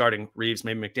whoever was guarding Reeves,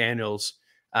 maybe McDaniels,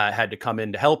 had to come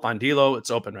in to help on D'Lo.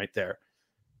 It's open right there.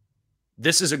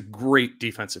 This is a great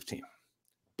defensive team,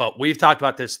 but we've talked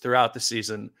about this throughout the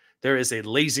season. There is a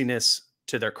laziness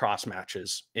to their cross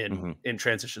matches in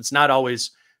transition. It's not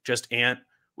always just Ant.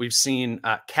 We've seen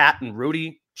Cat and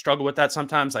Rudy struggle with that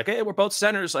sometimes. Like, hey, we're both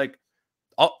centers. Like,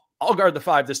 I'll guard the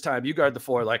 5 this time. You guard the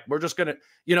 4. Like, we're just gonna,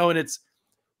 and it's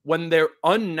when they're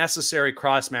unnecessary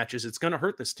cross matches, it's gonna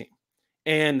hurt this team.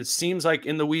 And it seems like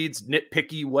in the weeds,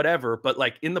 nitpicky, whatever, but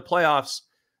like in the playoffs,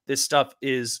 this stuff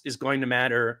is going to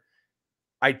matter.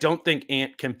 I don't think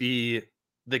Ant can be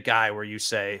the guy where you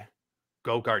say,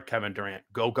 go guard Kevin Durant,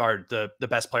 go guard the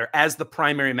best player as the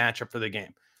primary matchup for the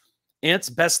game. Ant's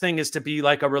best thing is to be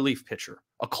like a relief pitcher,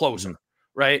 a closer,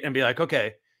 right? And be like,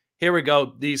 okay, here we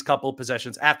go. These couple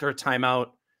possessions after a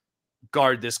timeout,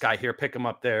 guard this guy here, pick him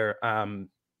up there.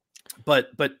 But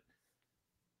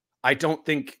I don't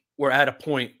think we're at a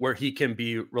point where he can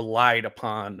be relied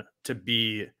upon to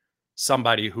be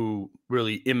somebody who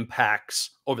really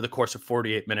impacts over the course of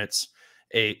 48 minutes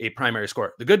a primary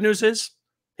scorer. The good news is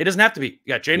he doesn't have to be.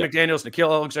 You got Jaden McDaniels,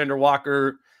 Nickeil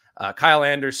Alexander-Walker, Kyle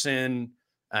Anderson,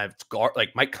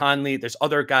 like Mike Conley. There's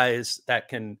other guys that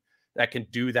can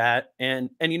do that. And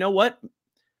you know what?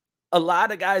 A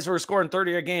lot of guys who are scoring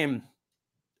 30 a game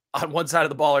on one side of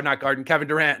the ball are not guarding Kevin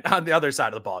Durant on the other side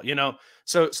of the ball,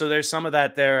 So there's some of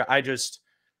that there.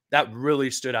 That really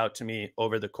stood out to me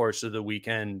over the course of the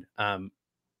weekend.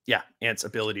 Ant's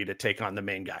ability to take on the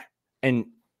main guy. And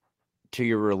to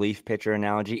your relief pitcher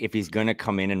analogy, if he's going to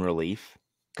come in relief,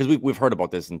 because we've heard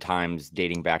about this in times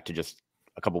dating back to just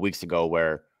a couple weeks ago,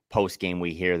 where post game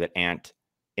we hear that Ant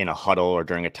in a huddle or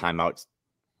during a timeout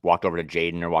walked over to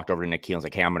Jaden or walked over to Nickeil and was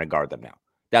like, hey, I'm going to guard them now.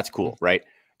 That's cool, right?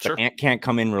 Sure. But Ant can't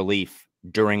come in relief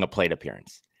during a plate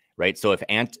appearance, right? So if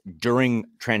Ant during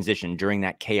transition, during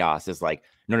that chaos is like,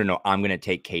 no, I'm going to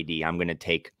take KD, I'm going to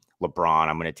take LeBron,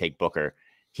 I'm going to take Booker.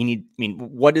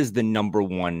 What is the number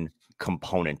one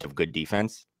component of good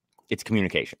defense? It's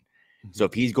communication. So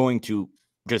if he's going to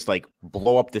just like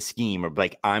blow up the scheme, or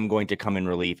like, I'm going to come in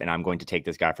relief and I'm going to take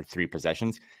this guy for 3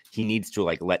 possessions, he needs to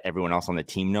like let everyone else on the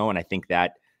team know. And I think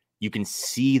that you can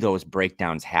see those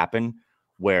breakdowns happen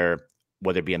where,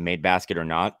 whether it be a made basket or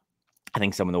not, I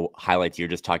think some of the highlights you're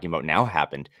just talking about now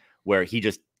happened where he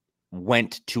just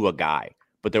went to a guy,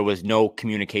 but there was no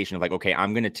communication of like, okay,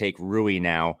 I'm going to take Rui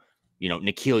now.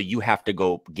 Nickeil, you have to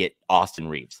go get Austin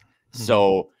Reeves.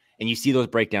 So, and you see those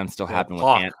breakdowns still happen with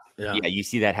Ant. Yeah, you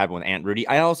see that happen with Ant Rudy.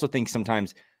 I also think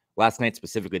sometimes last night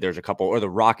specifically, there's a couple, or the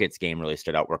Rockets game really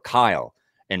stood out where Kyle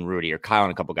and Rudy, or Kyle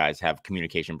and a couple guys, have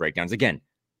communication breakdowns. Again,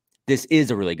 this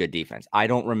is a really good defense. I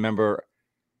don't remember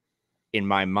in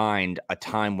my mind a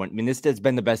time when, this has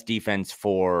been the best defense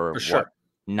for sure.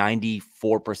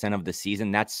 94% of the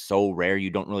season. That's so rare. You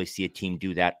don't really see a team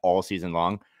do that all season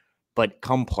long. But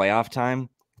come playoff time,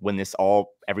 when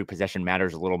every possession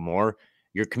matters a little more,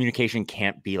 your communication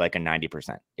can't be like a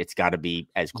 90%. It's got to be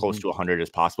as close to 100 as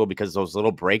possible, because those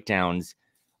little breakdowns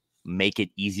make it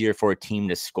easier for a team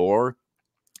to score.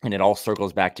 And it all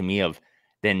circles back to me of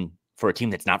then for a team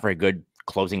that's not very good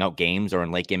closing out games or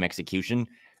in late game execution,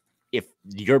 if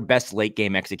your best late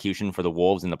game execution for the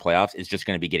Wolves in the playoffs is just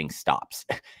going to be getting stops,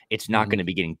 it's not going to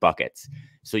be getting buckets.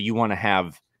 So you want to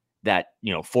have that,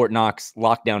 Fort Knox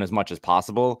locked down as much as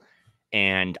possible.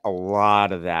 And a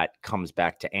lot of that comes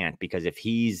back to Ant, because if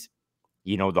he's,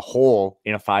 the hole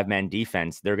in a 5-man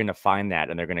defense, they're going to find that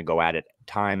and they're going to go at it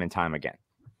time and time again.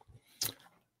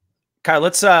 Kyle,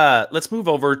 let's move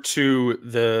over to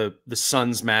the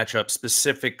Suns matchup,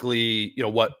 specifically,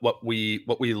 what we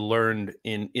learned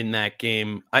in that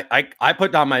game. I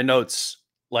put down my notes,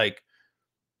 like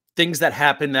things that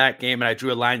happened that game, and I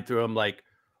drew a line through them, like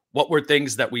what were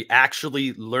things that we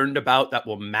actually learned about that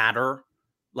will matter,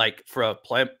 like from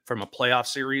a playoff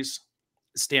series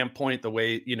standpoint, the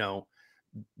way,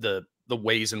 the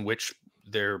ways in which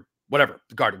they're whatever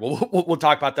guarded. We'll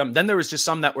talk about them. Then there was just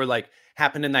some that were like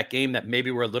happened in that game that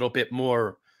maybe were a little bit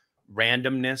more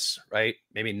randomness, right?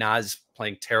 Maybe Naz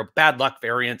playing terrible, bad luck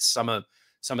variants, some of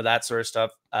that sort of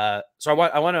stuff. So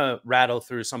I want to rattle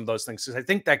through some of those things, because I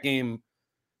think that game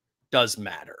does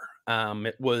matter.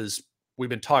 We've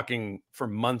been talking for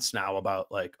months now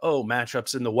about like,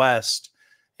 matchups in the West,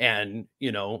 and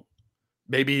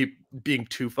maybe being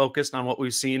too focused on what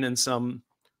we've seen in some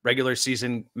regular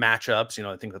season matchups.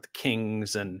 I think with the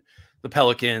Kings and the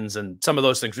Pelicans and some of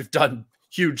those things, we've done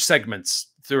huge segments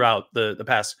throughout the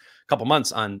past couple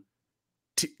months on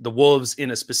the Wolves in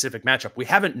a specific matchup. We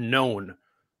haven't known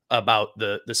about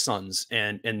the Suns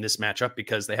and in this matchup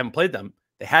because they haven't played them.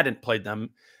 They hadn't played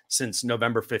them since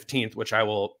November 15th, which I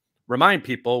will remind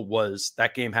people was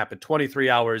that game happened 23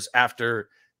 hours after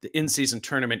the in-season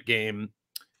tournament game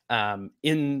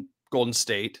in Golden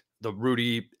State, the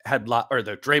Rudy headlock or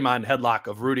the Draymond headlock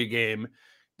of Rudy game.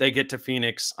 They get to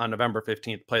Phoenix on November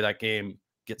 15th, play that game,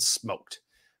 get smoked.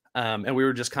 And we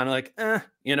were just kind of like,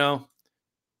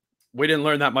 we didn't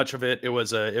learn that much of it. It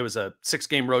was a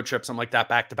 6-game road trip, something like that,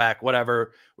 back to back,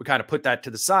 whatever. We kind of put that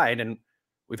to the side, and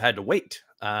we've had to wait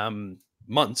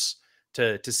months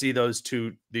to see these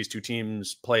two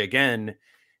teams play again,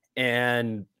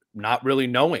 and not really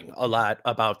knowing a lot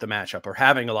about the matchup or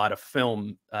having a lot of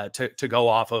film to go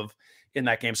off of in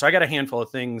that game. So I got a handful of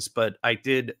things, but I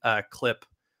did clip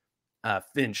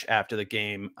Finch after the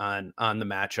game on the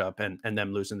matchup and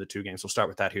them losing the 2 games. We'll start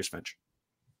with that. Here's Finch.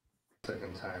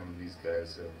 Second time these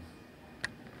guys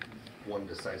have won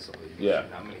decisively. Yeah.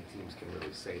 Not many teams can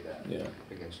really say that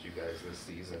against you guys this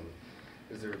season.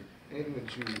 Is there anything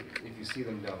that if you see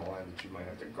them down the line, that you might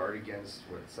have to guard against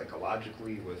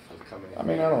psychologically with coming in? I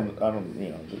mean, I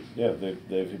don't,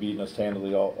 they've beaten us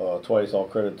handily twice. All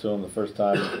credit to them. The first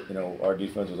time, our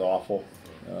defense was awful,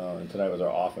 and tonight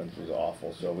our offense was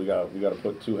awful. So we got to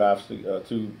put two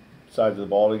sides of the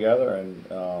ball together, and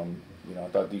I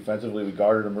thought defensively we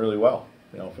guarded them really well.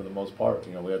 For the most part,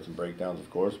 we had some breakdowns, of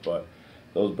course, but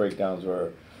those breakdowns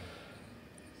were,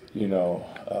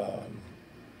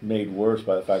 made worse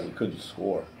by the fact we couldn't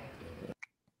score.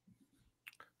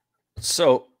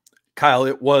 So, Kyle,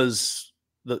 it was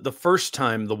the first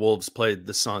time the Wolves played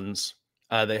the Suns.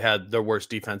 They had their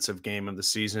worst defensive game of the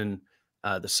season.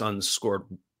 The Suns scored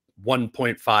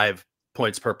 1.5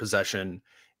 points per possession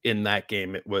in that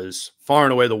game. It was far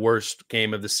and away the worst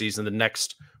game of the season. The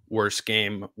next worst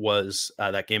game was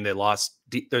that game they lost.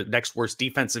 The next worst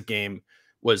defensive game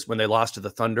was when they lost to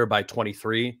the Thunder by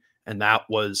 23. And that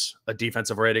was a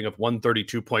defensive rating of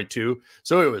 132.2.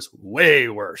 So it was way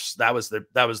worse. That was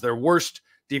their worst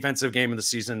defensive game of the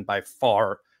season by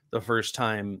far. The first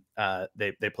time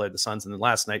they played the Suns. And then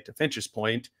last night, to Finch's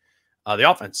point, the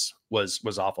offense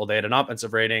was awful. They had an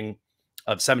offensive rating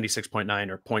of 76.9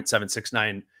 or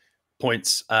 0.769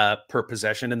 points per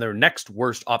possession. And their next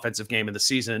worst offensive game of the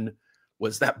season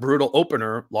was that brutal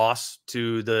opener loss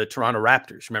to the Toronto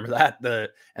Raptors. Remember that?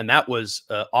 And that was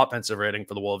offensive rating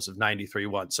for the Wolves of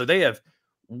 93.1. So they have,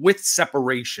 with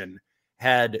separation,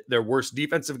 had their worst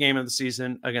defensive game of the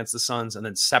season against the Suns, and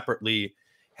then separately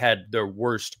had their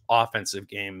worst offensive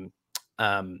game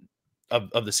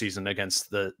of the season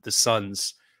against the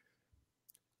Suns.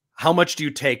 How much do you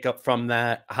take up from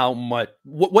that?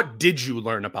 What did you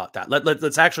learn about that?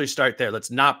 Let's actually start there.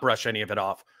 Let's not brush any of it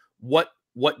off.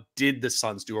 What did the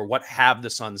Suns do, or what have the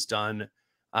Suns done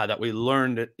that we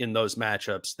learned in those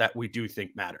matchups that we do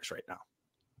think matters right now?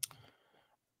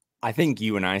 I think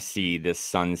you and I see this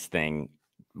Suns thing,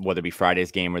 whether it be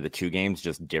Friday's game or the 2 games,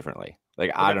 just differently. Like,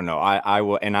 okay. I don't know. I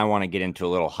will, and I want to get into a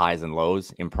little highs and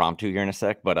lows impromptu here in a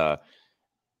sec, but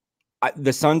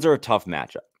the Suns are a tough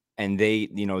matchup. and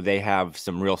they have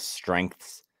some real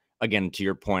strengths. Again, to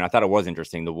your point, I thought it was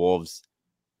interesting. The Wolves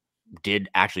did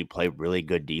actually play really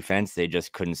good defense. They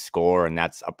just couldn't score, and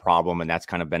that's a problem, and that's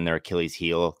kind of been their Achilles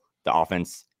heel. The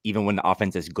offense, even when the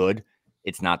offense is good,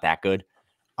 it's not that good.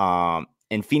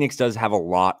 And Phoenix does have a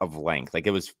lot of length. Like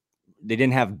they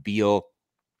didn't have Beal.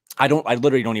 I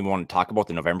literally don't even want to talk about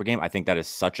the November game. I think that is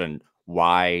such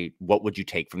what would you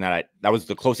take from that? That was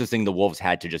the closest thing the Wolves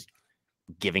had to just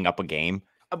giving up a game.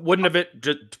 Wouldn't have it,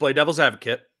 just to play devil's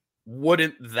advocate,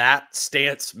 wouldn't that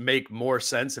stance make more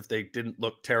sense if they didn't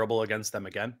look terrible against them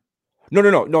again?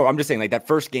 No. I'm just saying, like, that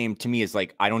first game to me is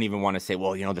like, I don't even want to say,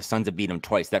 well, the Suns have beat them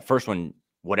twice. That first one,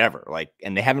 whatever. Like,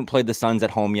 and they haven't played the Suns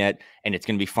at home yet. And it's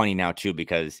going to be funny now too,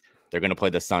 because they're going to play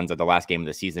the Suns at the last game of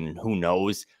the season, and who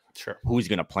knows who's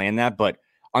going to play in that. But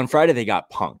on Friday, they got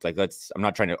punked. Like, I'm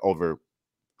not trying to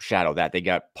overshadow that. They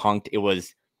got punked. It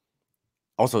was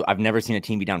also, I've never seen a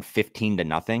team be down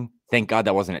 15-0. Thank God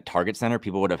that wasn't at Target Center.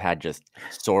 People would have had just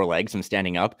sore legs from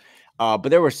standing up. But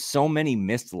there were so many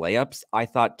missed layups, I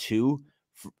thought, too.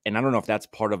 And I don't know if that's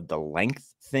part of the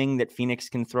length thing that Phoenix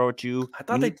can throw at you. I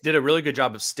thought they did a really good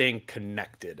job of staying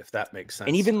connected, if that makes sense.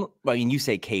 And even, you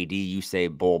say KD, you say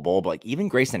Bull, but like even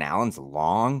Grayson Allen's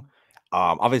long.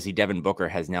 Obviously, Devin Booker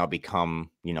has now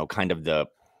become, kind of the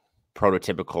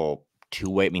prototypical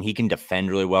two-way. I mean, he can defend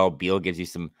really well. Beal gives you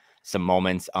some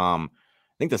moments. I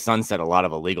think the Suns set a lot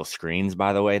of illegal screens,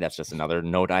 by the way. That's just another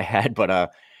note I had.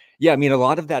 But yeah, I mean, a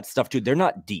lot of that stuff too, they're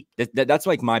not deep. That's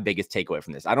like my biggest takeaway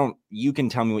from this. You can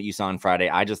tell me what you saw on Friday.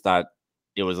 I just thought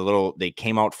it was they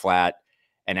came out flat.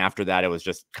 And after that, it was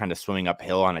just kind of swimming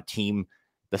uphill on a team.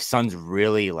 The Suns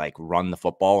really run the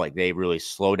football. Like, they really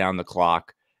slow down the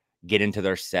clock, get into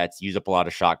their sets, use up a lot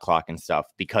of shot clock and stuff,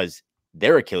 because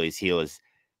their Achilles heel is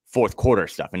fourth quarter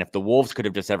stuff. And if the Wolves could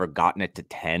have just ever gotten it to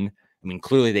 10, I mean,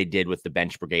 clearly they did with the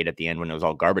bench brigade at the end when it was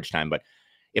all garbage time. But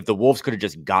if the Wolves could have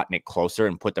just gotten it closer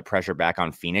and put the pressure back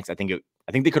on Phoenix, I think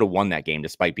they could have won that game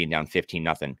despite being down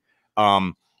 15-0.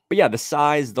 But yeah, the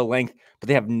size, the length, but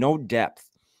they have no depth.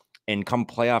 And come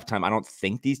playoff time, I don't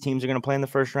think these teams are going to play in the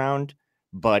first round.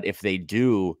 But if they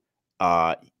do,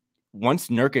 once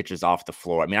Nurkic is off the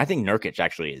floor, I mean, I think Nurkic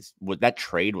actually that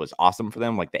trade was awesome for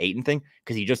them, like the Ayton thing,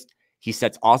 because he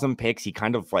sets awesome picks. He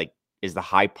kind of is the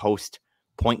high post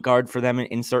point guard for them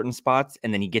in certain spots,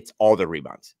 and then he gets all the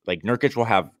rebounds. Like, Nurkic will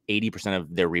have 80%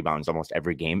 of their rebounds almost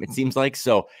every game, it seems like.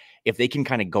 So if they can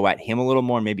kind of go at him a little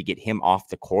more, maybe get him off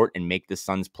the court and make the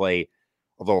Suns play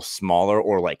a little smaller,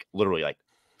 or literally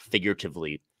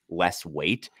figuratively less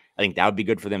weight, I think that would be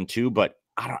good for them too. But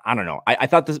I don't know. I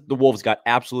thought the Wolves got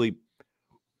absolutely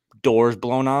doors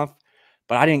blown off,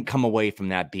 but I didn't come away from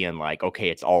that being like, okay,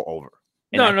 it's all over.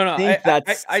 And no.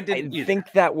 I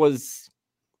think that was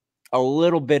a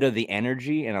little bit of the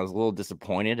energy, and I was a little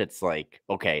disappointed. It's like,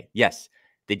 okay, yes,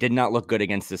 they did not look good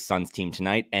against the Suns team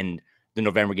tonight, and the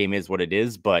November game is what it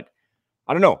is. But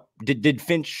I don't know. Did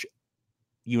Finch?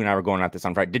 You and I were going at this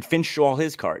on Friday. Did Finch show all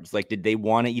his cards? Did they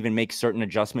want to even make certain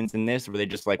adjustments in this? Or were they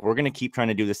just we're going to keep trying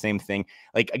to do the same thing?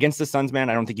 Against the Suns, man,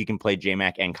 I don't think you can play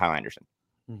J-Mac and Kyle Anderson.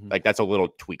 Mm-hmm. That's a little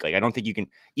tweak. I don't think you can,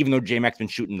 even though J-Mac's been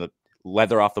shooting the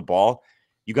leather off the ball,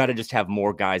 you got to just have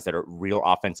more guys that are real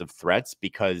offensive threats,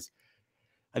 because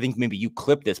I think maybe you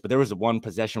clipped this, but there was one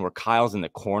possession where Kyle's in the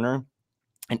corner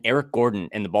and Eric Gordon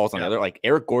and the ball's on the other.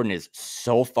 Eric Gordon is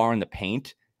so far in the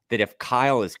paint that if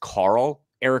Kyle is Karl,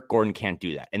 Eric Gordon can't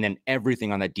do that. And then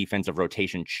everything on that defensive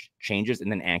rotation changes,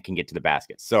 and then Ant can get to the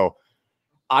basket. So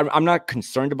I'm not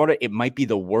concerned about it. It might be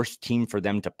the worst team for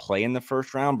them to play in the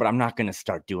first round, but I'm not going to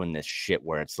start doing this shit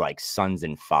where it's Suns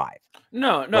in 5.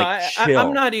 No,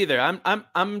 I'm not either.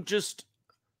 I'm just,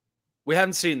 we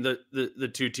haven't seen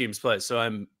the two teams play. So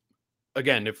I'm,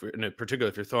 again,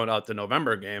 particularly if you're throwing out the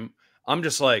November game, I'm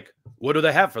just what do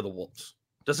they have for the Wolves?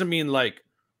 Doesn't mean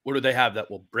what do they have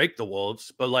that will break the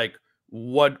Wolves, but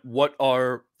what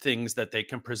are things that they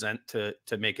can present to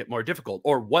make it more difficult?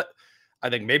 Or what, I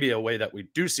think maybe a way that we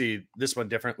do see this one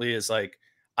differently is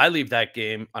I leave that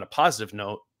game on a positive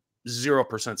note,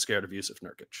 0% scared of Yusuf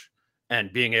Nurkic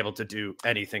and being able to do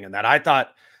anything in that. I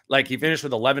thought he finished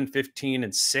with 11, 15,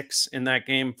 and 6 in that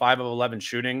game, 5 of 11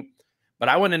 shooting. But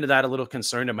I went into that a little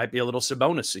concerned it might be a little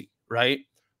Sabonis-y, right?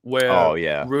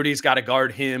 Where Rudy's got to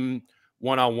guard him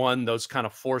one-on-one. Those kind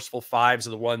of forceful fives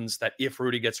are the ones that if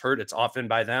Rudy gets hurt, it's often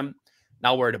by them.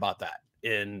 Not worried about that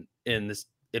in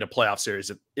a playoff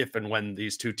series. If and when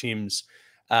these two teams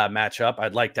match up,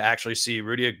 I'd like to actually see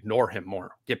Rudy ignore him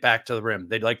more, get back to the rim.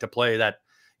 They'd like to play that,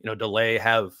 delay,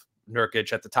 have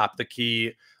Nurkic at the top of the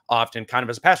key often, kind of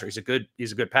as a passer. He's a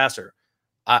good passer.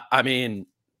 I mean,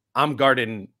 I'm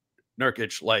guarding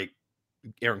Nurkic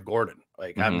Aaron Gordon.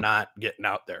 Like, I'm not getting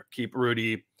out there. Keep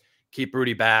Rudy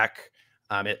back,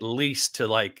 at least to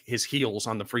like his heels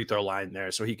on the free throw line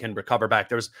there, so he can recover back.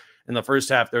 There's in the first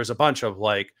half, there's a bunch of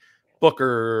like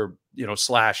Booker,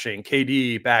 slashing,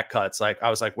 KD back cuts. Like, I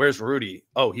was like, where's Rudy?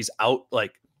 Oh, he's out,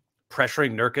 like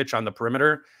pressuring Nurkic on the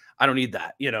perimeter. I don't need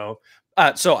that,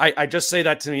 So I just say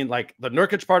that to mean like the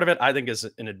Nurkic part of it, I think is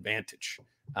an advantage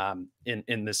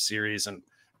in this series. And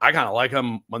I kind of like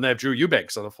them when they have Drew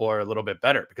Eubanks on the floor a little bit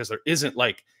better, because there isn't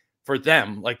like, for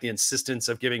them, like the insistence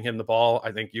of giving him the ball.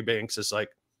 I think Eubanks is like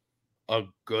a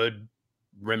good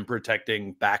rim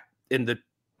protecting back in the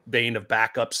vein of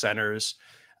backup centers,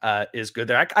 is good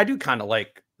there. I do kind of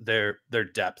like their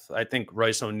depth. I think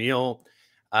Royce O'Neal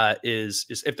is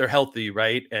if they're healthy,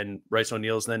 right? And Royce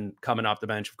O'Neal's then coming off the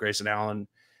bench of Grayson Allen,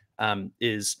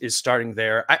 is starting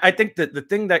there. I think that the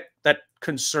thing that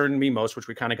concerned me most, which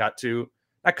we kind of got to,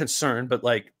 not concerned, but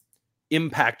like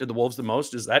impacted the Wolves the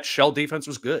most, is that shell defense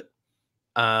was good.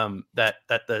 That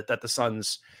the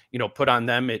Suns, put on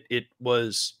them. It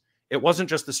wasn't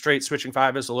just the straight switching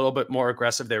five. Is a little bit more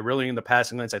aggressive. They're really in the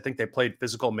passing lanes. I think they played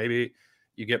physical. Maybe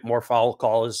you get more foul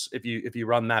calls if you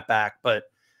run that back. But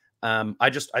I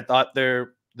thought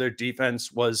their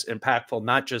defense was impactful,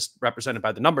 not just represented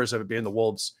by the numbers of it being the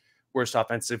Wolves' worst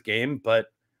offensive game, but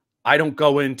I don't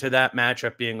go into that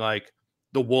matchup being like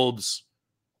the Wolves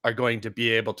are going to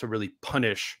be able to really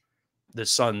punish the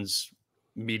Suns'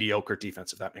 mediocre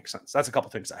defense, if that makes sense. That's a couple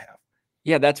things I have.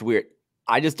 Yeah, that's weird.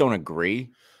 I just don't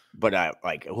agree. But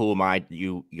like, who am I?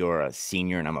 You're a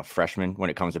senior and I'm a freshman when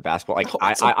it comes to basketball. Like,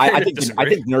 I think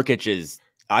Nurkic is.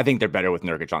 I think they're better with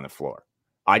Nurkic on the floor.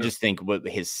 I just think with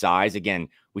his size, again,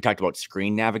 we talked about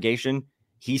screen navigation.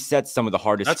 He sets some of the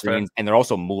hardest screens, and they're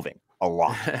also moving a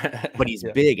lot. But he's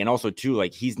big, and also too,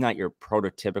 like, he's not your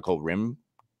prototypical rim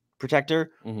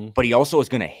protector, but he also is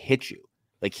going to hit you.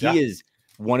 Like, he is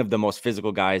one of the most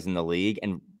physical guys in the league,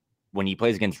 and when he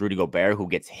plays against Rudy Gobert, who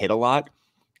gets hit a lot,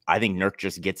 I think Nurk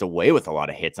just gets away with a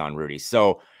lot of hits on Rudy.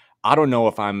 So I don't know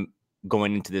if I'm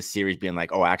going into this series being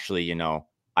like, oh, actually,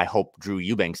 I hope Drew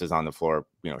Eubanks is on the floor,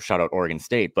 shout out Oregon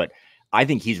State. But I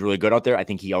think he's really good out there. I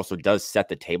think he also does set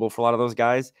the table for a lot of those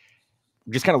guys.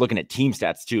 Just kind of looking at team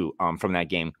stats too, from that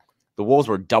game. The Wolves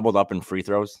were doubled up in free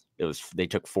throws. They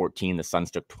took 14. The Suns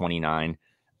took 29.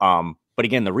 But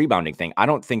again, the rebounding thing, I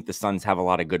don't think the Suns have a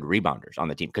lot of good rebounders on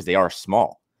the team because they are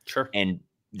small. Sure. And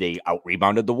they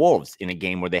out-rebounded the Wolves in a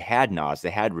game where they had Naz, they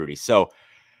had Rudy. So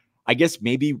I guess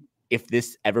maybe if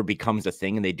this ever becomes a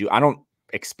thing and they do, I don't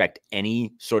expect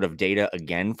any sort of data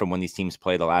again from when these teams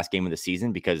play the last game of the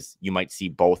season, because you might see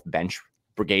both bench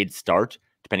brigades start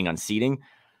depending on seeding.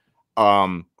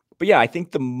 But yeah, I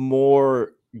think the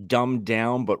more dumbed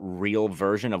down but real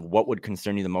version of what would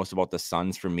concern you the most about the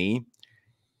Suns for me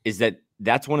is that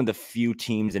that's one of the few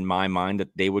teams in my mind that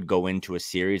they would go into a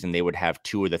series and they would have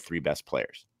two of the three best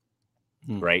players,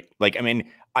 right? Like, I mean,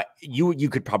 you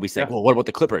could probably say, well, what about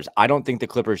the Clippers? I don't think the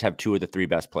Clippers have two of the three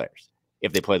best players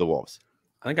if they play the Wolves.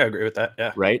 I think I agree with that.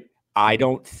 Yeah. Right. I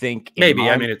don't think maybe,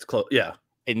 I mean, it's close. Yeah.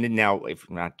 And then now, if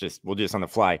not, we'll do this on the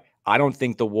fly. I don't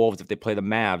think the Wolves, if they play the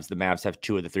Mavs have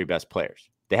two of the three best players.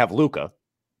 They have Luka,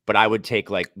 but I would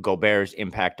take like Gobert's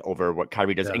impact over what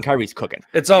Kyrie does, and Kyrie's cooking.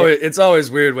 It's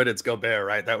always weird when it's Gobert,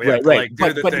 right? That we have to like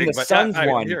do the thing. When the Suns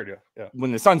won,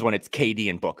 when the Suns won, it's KD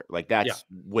and Booker. Like, that's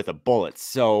with a bullet.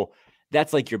 So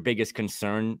that's like your biggest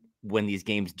concern when these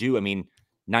games do. I mean,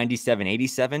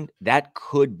 97-87, that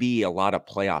could be a lot of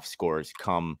playoff scores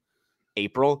come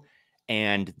April.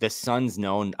 And the Suns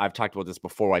known, I've talked about this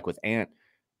before, like with Ant,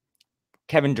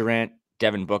 Kevin Durant,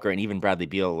 Devin Booker, and even Bradley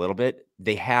Beal a little bit,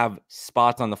 they have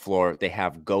spots on the floor. They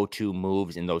have go-to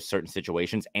moves in those certain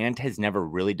situations. Ant has never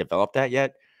really developed that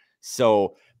yet.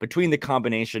 So between the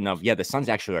combination of, the Suns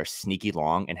actually are sneaky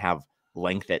long and have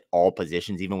length at all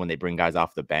positions, even when they bring guys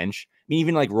off the bench. I mean,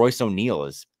 even like Royce O'Neal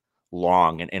is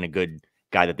long and a good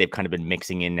guy that they've kind of been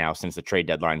mixing in now since the trade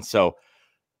deadline. So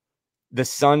the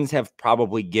Suns have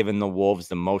probably given the Wolves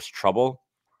the most trouble,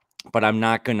 but I'm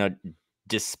not going to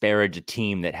disparage a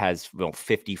team that has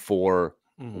 54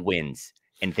 wins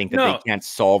and think that they can't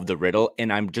solve the riddle.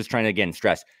 And I'm just trying to, again,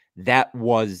 stress that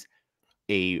was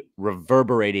a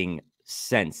reverberating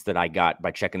sense that I got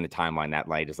by checking the timeline that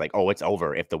night. Is like, oh, it's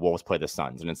over if the Wolves play the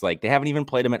Suns. And it's like, they haven't even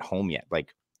played them at home yet.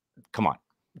 Like, come on.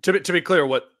 To be clear,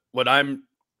 what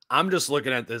I'm just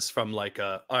looking at this from like,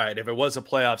 all right, if it was a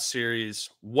playoff series,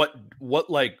 what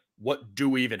do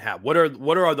we even have? What are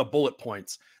the bullet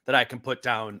points that I can put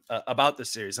down about the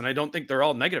series? And I don't think they're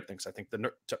all negative things. I think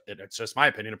it's just my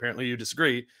opinion. Apparently you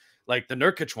disagree. Like, the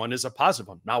Nurkic one is a positive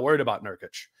one. Not worried about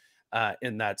Nurkic.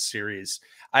 in that series.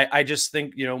 I just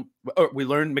think, we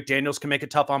learned McDaniels can make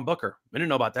it tough on Booker. We didn't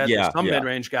know about that. Yeah, There's some yeah.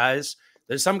 mid-range guys.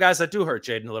 There's some guys that do hurt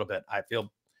Jaden a little bit. I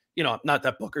feel, not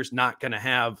that Booker's not going to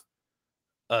have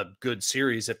a good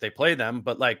series if they play them,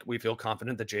 but like we feel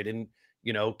confident that Jaden,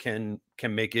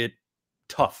 can make it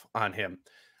tough on him.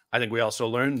 I think we also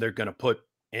learned they're going to put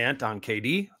Ant on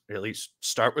KD, or at least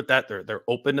start with that. They're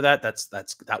open to that.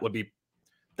 That would be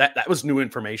that was new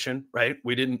information, right?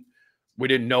 We didn't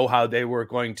know how they were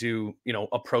going to,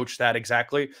 approach that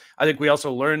exactly. I think we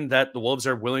also learned that the Wolves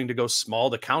are willing to go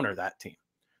small to counter that team.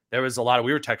 There was a lot of,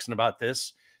 we were texting about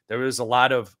this. There was a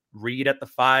lot of Reid at the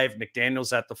 5,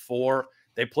 McDaniels at the 4.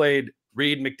 They played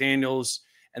Reid, McDaniels,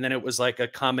 and then it was like a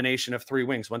combination of 3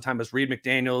 wings. One time it was Reid,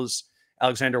 McDaniels,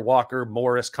 Alexander Walker,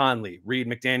 Morris, Conley, Reid,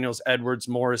 McDaniels, Edwards,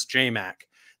 Morris, J-Mac.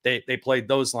 They played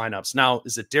those lineups. Now,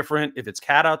 is it different if it's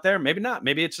Cat out there? Maybe not.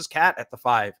 Maybe it's just Cat at the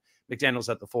 5, McDaniels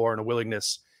at the 4, and a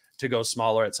willingness to go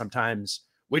smaller at sometimes.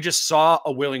 We just saw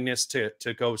a willingness to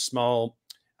go small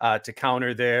to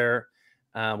counter there.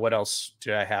 What else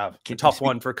do I have? A tough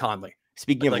one for Conley.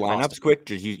 Speaking of lineups, quick,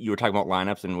 you were talking about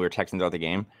lineups and we were texting throughout the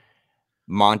game.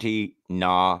 Monty,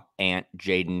 Nah, Ant,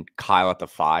 Jaden, Kyle at the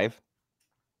 5.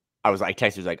 I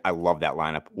texted like, I love that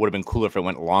lineup. Would have been cooler if it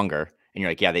went longer. And you're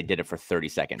like, yeah, they did it for 30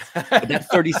 seconds. But that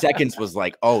 30 seconds was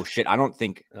like, oh shit. I don't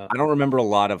remember a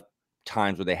lot of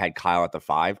times where they had Kyle at the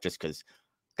 5, just because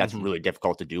that's really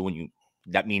difficult to do when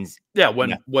that means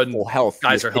when full health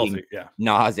guys are healthy. Yeah.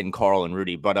 Naz and Karl and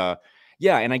Rudy. But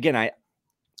and again,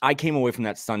 I came away from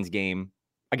that Suns game.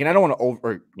 Again, I don't want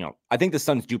to I think the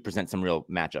Suns do present some real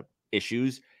matchup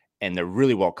issues, and they're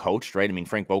really well coached, right? I mean,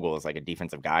 Frank Vogel is like a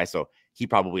defensive guy, so he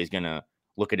probably is going to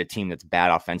look at a team that's bad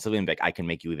offensively and be like, I can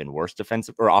make you even worse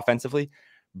offensively.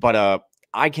 But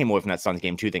I came away from that Suns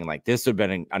game too thinking like this would have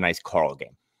been a nice Karl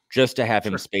game, just to have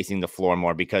him spacing the floor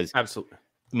more, because absolutely.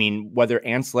 I mean, whether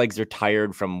Ant's legs are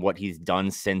tired from what he's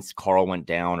done since Karl went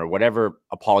down or whatever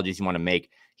apologies you want to make,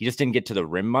 he just didn't get to the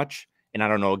rim much. And I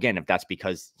don't know, again, if that's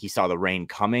because he saw the rain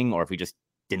coming or if he just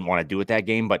didn't want to do it that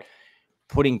game. But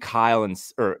putting Karl in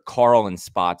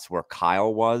spots where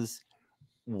Kyle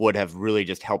would have really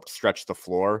just helped stretch the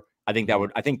floor. I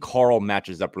think Karl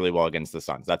matches up really well against the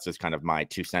Suns. That's just kind of my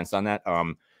 2 cents on that.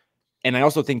 And I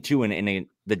also think too, in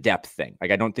the depth thing,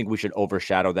 like, I don't think we should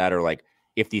overshadow that, or like,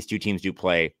 if these two teams do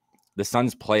play, the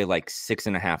Suns play like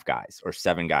 6.5 guys or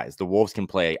 7 guys. The Wolves can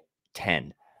play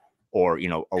 10 or,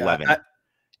 11.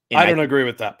 I don't agree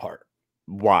with that part.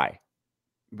 Why?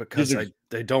 Because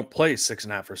they don't play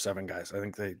 6.5 or 7 guys. I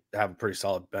think they have a pretty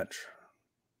solid bench.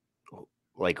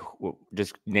 Like,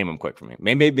 just name them quick for me.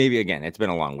 Maybe again, it's been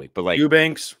a long week, but like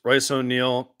Eubanks, Royce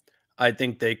O'Neal, I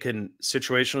think they can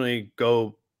situationally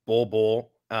go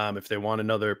bull. If they want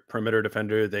another perimeter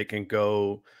defender, they can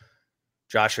go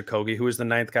Josh Okogie, who was the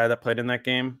 9th guy that played in that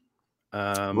game.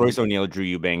 Royce O'Neal, Drew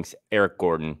Eubanks, Eric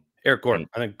Gordon. I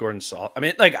think Gordon's solid. I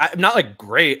mean, like, I'm not like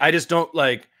great. I just don't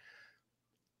like.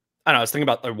 I don't know. I was thinking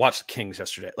about, I watched the Kings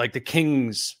yesterday. Like, the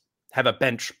Kings have a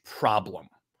bench problem.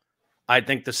 I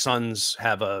think the Suns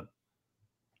have a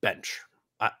bench.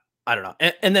 I don't know.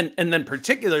 And then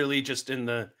particularly just in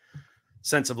the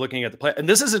sense of looking at the play. And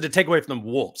this isn't to take away from the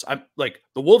Wolves. I'm like,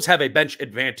 the Wolves have a bench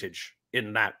advantage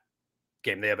in that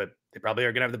game. They probably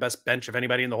are going to have the best bench of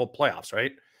anybody in the whole playoffs,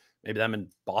 right? Maybe them in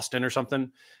Boston or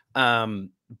something.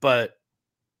 But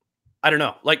I don't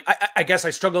know. Like, I guess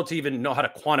I struggle to even know how to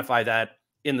quantify that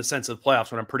in the sense of the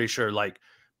playoffs, when I'm pretty sure like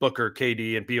Booker,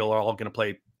 KD, and Beal are all going to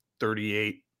play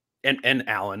 38, and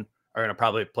Allen are going to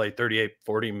probably play 38,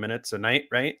 40 minutes a night,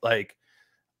 right? Like,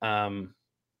 I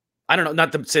don't know.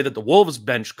 Not to say that the Wolves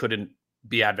bench couldn't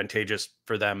be advantageous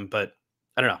for them, but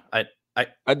I don't know.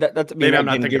 Maybe I'm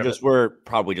not thinking of it. We're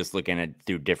probably just looking at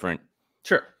through different.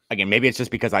 Sure. Again, maybe it's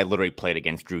just because I literally played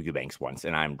against Drew Eubanks once,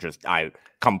 and I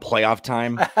come playoff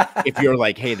time. If you're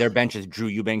like, hey, their bench is Drew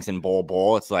Eubanks and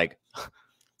Bol, it's like,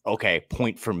 okay,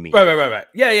 point for me. Right.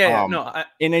 Yeah. No,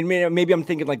 and maybe I'm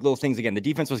thinking like little things again. The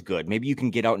defense was good. Maybe you can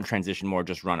get out and transition more,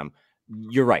 just run them.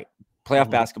 You're right.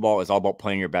 Playoff basketball is all about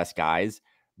playing your best guys,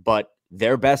 but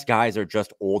their best guys are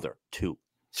just older too.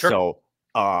 Sure.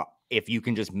 So if you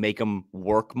can just make them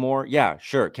work more, yeah,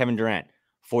 sure. Kevin Durant,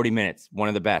 40 minutes, one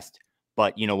of the best.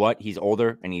 But you know what? He's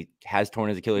older and he has torn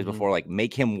his Achilles before. Like,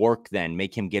 make him work then.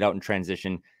 Make him get out and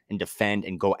transition and defend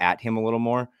and go at him a little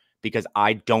more. Because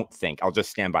I don't think, I'll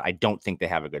just stand by, I don't think they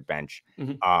have a good bench.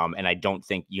 And I don't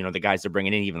think, the guys they're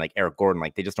bringing in, even like Eric Gordon,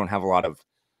 like, they just don't have a lot of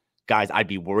guys I'd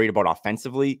be worried about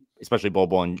offensively, especially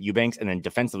Bol and Eubanks. And then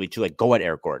defensively too, like, go at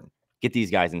Eric Gordon. Get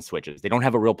these guys in switches. They don't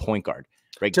have a real point guard.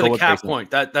 Right? To the cap point,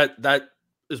 that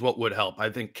what would help. I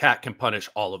think Cat can punish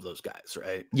all of those guys,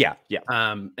 right? Yeah, yeah.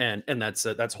 And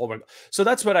that's whole. So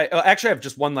that's what I actually have.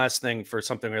 Just one last thing for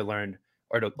something I learned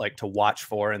or to watch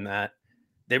for in that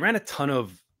they ran a ton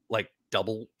of like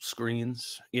double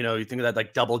screens. You know, you think of that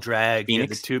like double drag.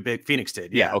 Phoenix? The two big Phoenix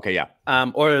did. Yeah. Okay. Yeah.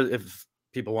 Or if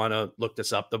people want to look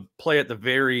this up, the play at the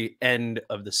very end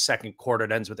of the second quarter,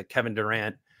 it ends with a Kevin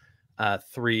Durant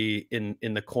 3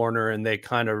 in the corner, and they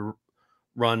kind of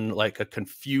run like a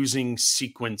confusing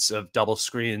sequence of double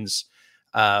screens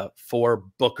for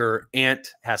Booker. Ant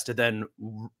has to then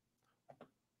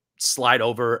slide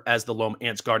over as the lone.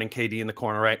 Ant's guarding KD in the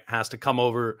corner, right? Has to come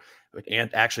over. But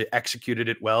Ant actually executed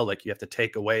it well. Like you have to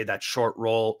take away that short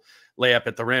roll layup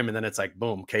at the rim, and then it's like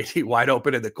boom, KD wide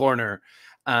open in the corner.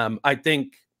 I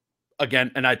think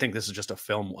again, and I think this is just a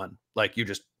film one. Like you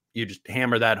just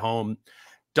hammer that home.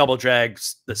 Double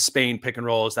drags, the Spain pick and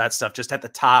rolls, that stuff just at the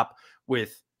top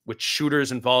with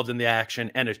shooters involved in the action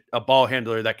and a ball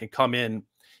handler that can come in,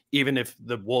 even if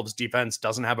the Wolves defense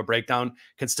doesn't have a breakdown,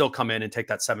 can still come in and take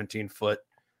that 17-foot,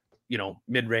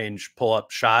 mid-range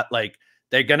pull-up shot. Like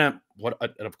they're gonna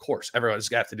and of course everyone's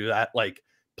got to do that. Like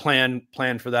plan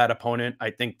for that opponent. I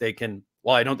think they can.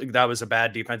 Well, I don't think that was a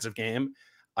bad defensive game.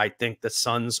 I think the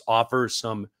Suns offer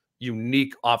some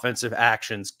unique offensive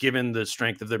actions given the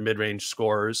strength of their mid-range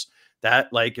scorers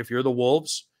that, like, if you're the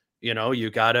Wolves, you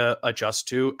got to adjust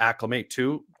to, acclimate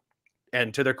to,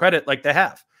 and to their credit, like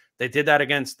they did that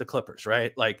against the Clippers,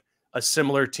 right? Like a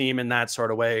similar team in that sort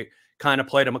of way, kind of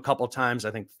played them a couple times,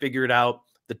 I think figured out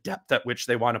the depth at which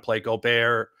they want to play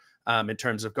Gobert in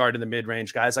terms of guarding the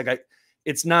mid-range guys. Like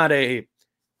it's not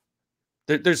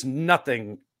there's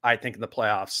nothing I think in the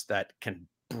playoffs that can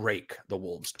break the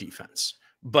Wolves defense.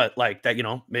 But like that,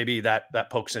 maybe that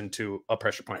pokes into a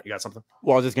pressure point. You got something?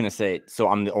 Well, I was just going to say, so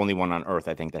I'm the only one on earth,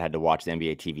 I think, that had to watch the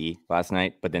NBA TV last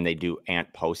night, but then they do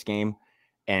Ant post game.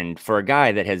 And for a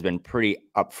guy that has been pretty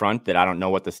upfront that I don't know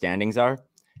what the standings are,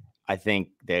 I think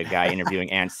the guy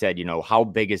interviewing Ant said, how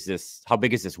big is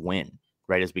this win,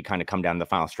 right? As we kind of come down the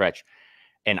final stretch.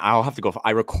 And I'll have to go,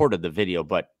 I recorded the video,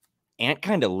 but Ant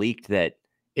kind of leaked that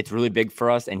it's really big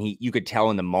for us. And you could tell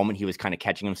in the moment he was kind of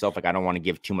catching himself. Like, I don't want to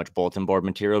give too much bulletin board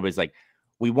material, but it's like,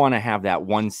 we want to have that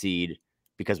 1 seed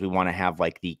because we want to have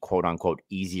like the quote unquote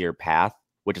easier path,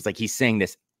 which is like, he's saying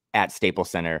this at Staples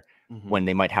Center when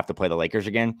they might have to play the Lakers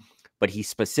again. But he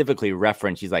specifically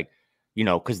referenced, he's like,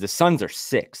 cause the Suns are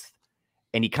 6th.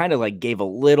 And he kind of like gave a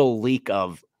little leak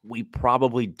of, we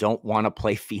probably don't want to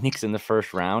play Phoenix in the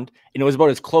first round. And it was about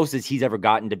as close as he's ever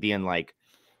gotten to being like,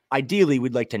 ideally,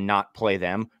 we'd like to not play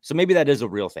them. So maybe that is a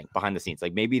real thing behind the scenes.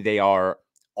 Like maybe they are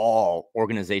all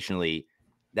organizationally,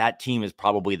 that team is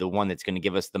probably the one that's going to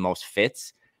give us the most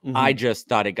fits. I just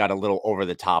thought it got a little over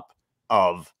the top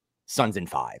of Suns in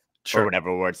 5 or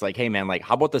whatever, where it's like, hey man, like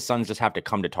how about the Suns just have to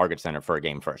come to Target Center for a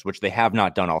game first, which they have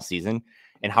not done all season.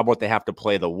 And how about they have to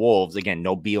play the Wolves again,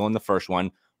 no Beal in the first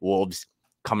one, Wolves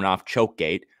coming off choke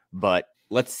gate, but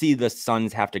let's see the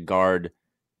Suns have to guard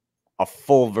a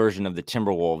full version of the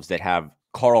Timberwolves that have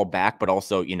Karl back, but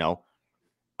also, the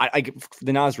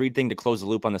Naz Reid thing to close the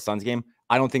loop on the Suns game.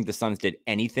 I don't think the Suns did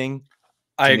anything.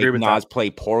 I agree with Naz that.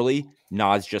 play poorly.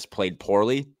 Naz just played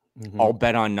poorly. I'll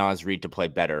bet on Naz Reid to play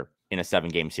better in a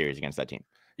 7-game series against that team.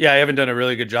 Yeah, I haven't done a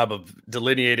really good job of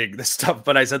delineating this stuff,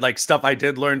 but I said like stuff I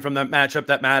did learn from that matchup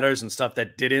that matters and stuff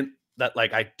that didn't, that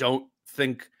like I don't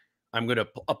think I'm going to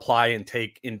apply and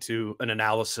take into an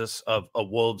analysis of a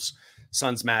Wolves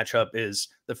Suns matchup is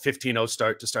the 15-0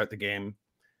 start to start the game.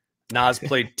 Naz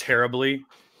played terribly,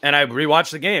 and I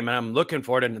rewatched the game, and I'm looking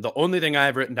for it, and the only thing I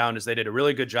have written down is they did a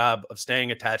really good job of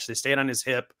staying attached. They stayed on his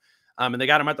hip, and they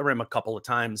got him at the rim a couple of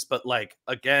times, but like,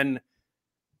 again,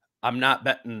 I'm not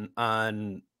betting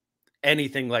on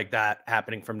anything like that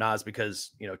happening from Naz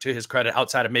because, to his credit,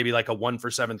 outside of maybe like a 1 for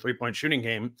 7 3-point shooting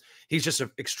game, he's just an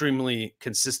extremely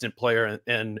consistent player,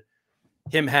 and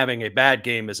him having a bad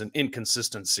game is an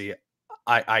inconsistency,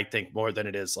 I think, more than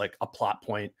it is like a plot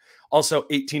point. Also,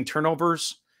 18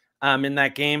 turnovers in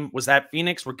that game. Was that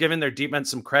Phoenix? We're giving their defense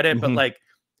some credit, but like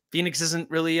Phoenix isn't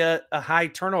really a high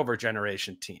turnover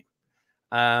generation team.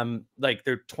 Like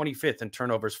they're 25th in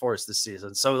turnovers forced this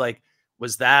season. So like,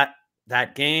 was that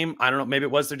game? I don't know. Maybe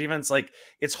it was their defense. Like,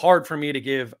 it's hard for me to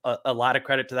give a lot of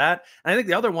credit to that. And I think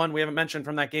the other one we haven't mentioned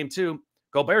from that game too,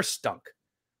 Gobert stunk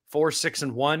 4, 6,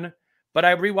 and 1. But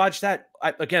I rewatched that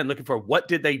again, looking for what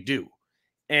did they do?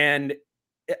 And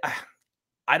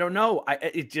I don't know.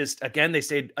 It just, again, they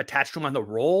stayed attached to him on the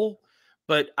roll.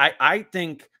 But I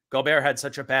think Gobert had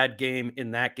such a bad game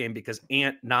in that game because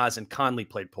Ant, Naz, and Conley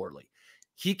played poorly.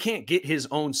 he can't get his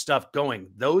own stuff going.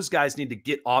 Those guys need to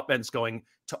get offense going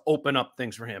to open up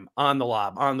things for him on the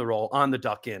lob, on the roll, on the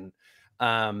duck in.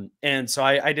 And so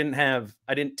I'm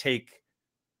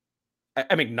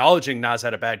acknowledging Naz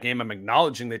had a bad game. I'm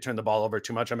acknowledging they turned the ball over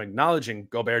too much. I'm acknowledging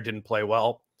Gobert didn't play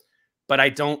well, but I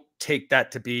don't take that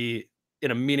to be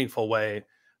in a meaningful way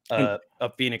a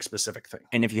Phoenix specific thing.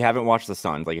 And if you haven't watched the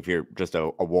Suns, like if you're just a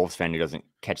Wolves fan who doesn't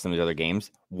catch some of the other games,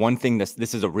 one thing this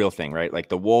is a real thing, right? Like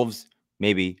the Wolves,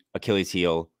 maybe Achilles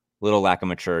heel, little lack of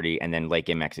maturity, and then late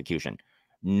game execution.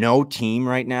 No team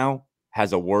right now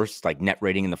has a worse like net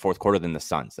rating in the fourth quarter than the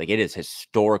Suns. Like it is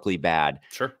historically bad.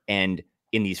 Sure. And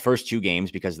in these first two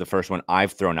games, because the first one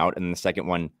I've thrown out, and the second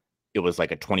one, it was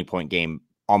like a 20-point game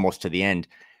almost to the end.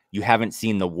 You haven't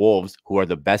seen the Wolves, who are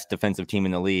the best defensive team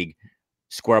in the league,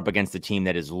 square up against a team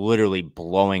that is literally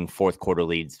blowing fourth quarter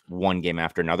leads one game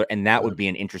after another. And that would be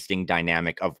an interesting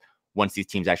dynamic of once these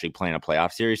teams actually play in a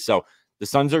playoff series. So the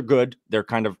Suns are good. They're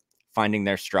kind of finding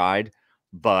their stride.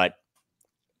 But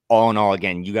all in all,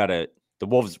 again, the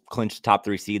Wolves clinched top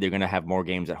 3 seed. They're going to have more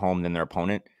games at home than their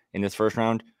opponent in this first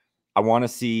round. I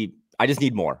just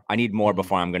need more. I need more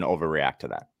before I'm going to overreact to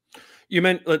that. You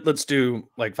meant let's do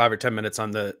like 5 or 10 minutes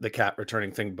on the cat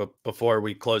returning thing. But before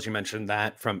we close, you mentioned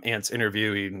that from Ant's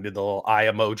interview, he did the little eye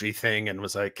emoji thing and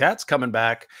was like, "Cat's coming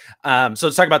back." So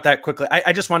let's talk about that quickly.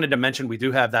 I just wanted to mention we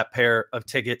do have that pair of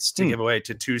tickets to give away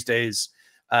to Tuesday's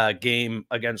game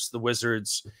against the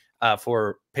Wizards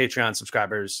for Patreon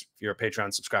subscribers. If you're a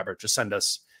Patreon subscriber, just send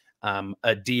us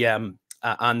a DM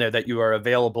on there that you are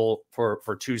available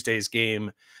for Tuesday's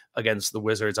game against the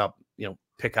Wizards. I'll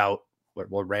pick out.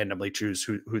 We'll randomly choose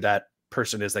who that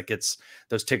person is that gets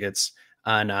those tickets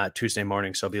on Tuesday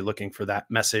morning. So I'll be looking for that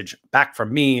message back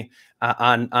from me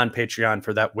on Patreon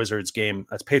for that Wizards game.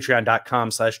 That's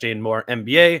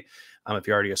patreon.com/DaneMooreNBA. If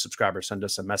you're already a subscriber, send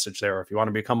us a message there. Or if you want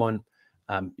to become one,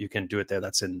 you can do it there.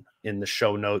 That's in the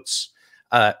show notes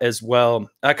as well.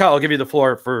 Kyle, I'll give you the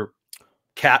floor for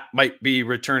Cat might be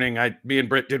returning. Me and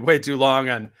Britt did way too long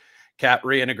on Cat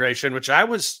reintegration, which I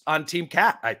was on Team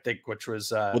Cat, I think, which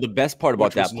was well, the best part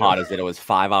about that pod is that it was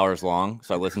 5 hours long.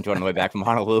 So I listened to it on the way back from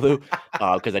Honolulu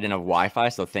because I didn't have Wi-Fi.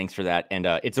 So thanks for that. And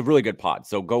it's a really good pod.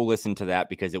 So go listen to that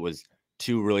because it was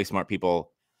two really smart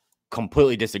people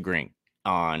completely disagreeing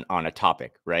on a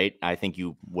topic, right? I think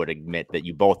you would admit that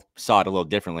you both saw it a little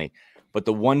differently. But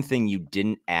the one thing you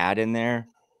didn't add in there,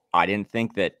 I didn't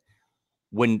think that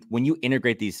when you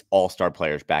integrate these all-star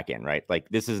players back in, right? Like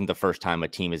this isn't the first time a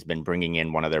team has been bringing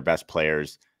in one of their best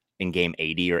players in game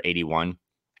 80 or 81.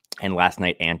 And last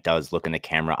night, Ant does look in the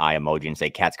camera eye emoji and say,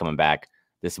 "Cat's coming back."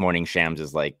 This morning, Shams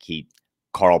is like,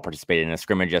 Karl participated in a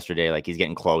scrimmage yesterday. Like he's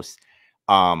getting close.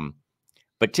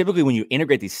 But typically when you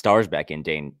integrate these stars back in,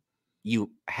 Dane, you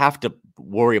have to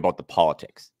worry about the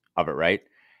politics of it, right?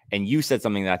 And you said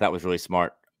something that I thought was really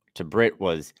smart to Britt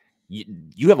was,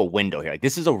 you have a window here. Like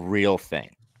this is a real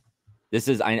thing. This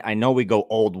is, I know we go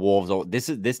old Wolves.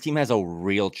 This team has a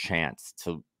real chance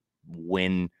to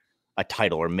win a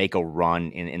title or make a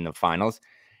run in the finals.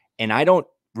 And I don't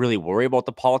really worry about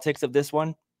the politics of this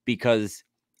one because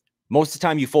most of the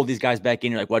time you fold these guys back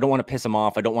in. You're like, well, I don't want to piss them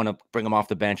off. I don't want to bring them off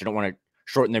the bench. I don't want to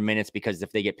shorten their minutes because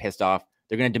if they get pissed off,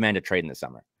 they're going to demand a trade in the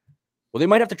summer. Well, they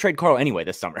might have to trade Karl anyway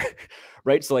this summer,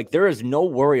 right? So like there is no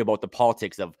worry about the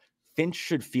politics of Finch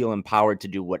should feel empowered to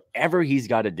do whatever he's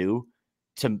got to do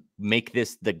to make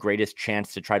this the greatest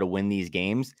chance to try to win these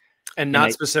games. And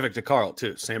not specific to Karl,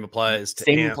 too. Same applies to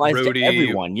Rudy, to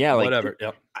everyone. Yeah, like whatever.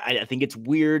 Yep. I think it's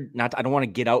weird. I don't want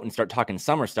to get out and start talking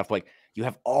summer stuff. Like you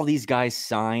have all these guys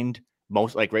signed,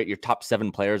 most like right, your top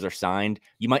 7 players are signed.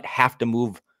 You might have to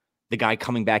move the guy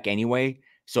coming back anyway.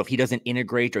 So if he doesn't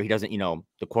integrate or he doesn't,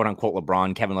 the quote unquote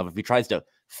LeBron, Kevin Love, if he tries to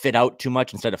fit out too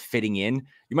much instead of fitting in,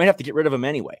 you might have to get rid of him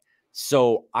anyway.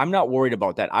 So I'm not worried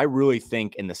about that. I really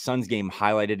think, and the Suns game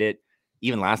highlighted it,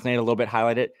 even last night a little bit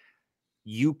highlighted it,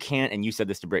 you can't, and you said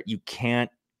this to Britt, you can't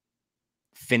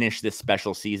finish this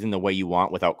special season the way you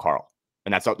want without Karl.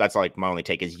 And that's like my only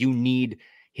take is you need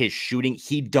his shooting.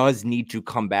 He does need to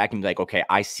come back and be like, okay,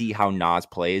 I see how Naz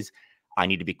plays. I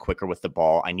need to be quicker with the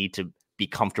ball. I need to be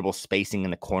comfortable spacing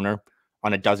in the corner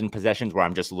on a dozen possessions where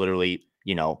I'm just literally,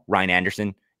 Ryan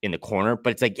Anderson in the corner.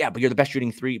 But it's like, yeah, but you're the best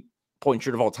shooting 3-point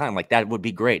shooter of all time. Like that would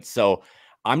be great. So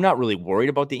I'm not really worried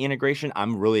about the integration.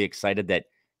 I'm really excited that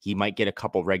he might get a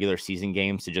couple regular season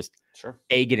games to just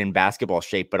get in basketball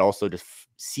shape, but also to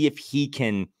see if he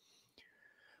can.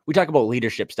 We talk about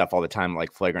leadership stuff all the time,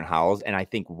 like flagrant howls. And I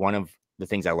think one of the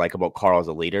things I like about Karl as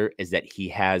a leader is that he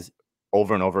has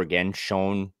over and over again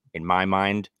shown, in my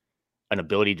mind, an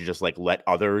ability to just like let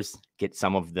others get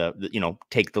some of the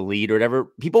take the lead or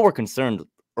whatever. People were concerned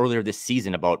earlier this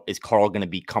season about, is Karl going to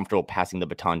be comfortable passing the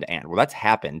baton to Ant? Well, that's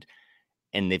happened,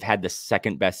 and they've had the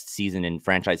second best season in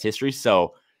franchise history.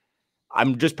 So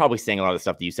I'm just probably saying a lot of the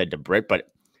stuff that you said to Britt,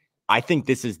 but I think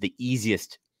this is the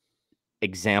easiest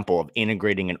example of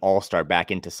integrating an all-star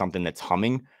back into something that's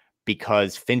humming,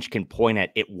 because Finch can point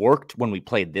at, it worked when we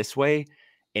played this way,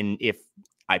 and if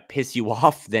I piss you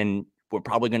off, then we're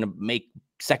probably going to make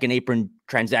second apron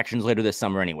transactions later this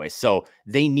summer anyway. So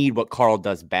they need what Karl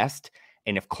does best,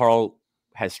 and if Karl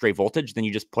has straight voltage, then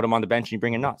you just put him on the bench and you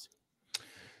bring in Naz.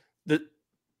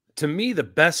 To me, the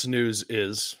best news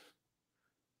is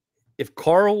if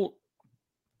Karl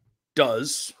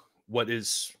does what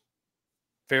is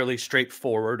fairly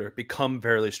straightforward, or become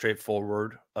fairly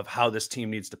straightforward of how this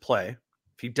team needs to play,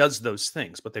 if he does those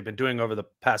things, what they've been doing over the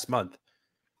past month,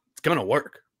 it's going to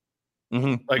work.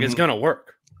 It's going to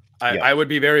work. I would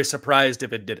be very surprised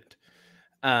if it didn't.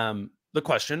 The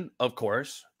question, of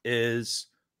course, is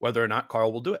whether or not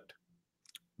Karl will do it.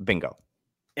 Bingo.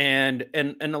 And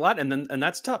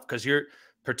that's tough, because you're,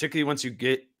 particularly once you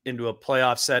get into a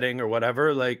playoff setting or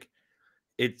whatever, like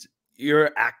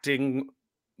you're acting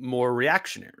more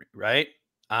reactionary, right?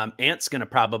 Ant's going to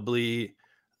probably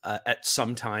at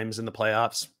some times in the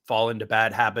playoffs fall into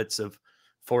bad habits of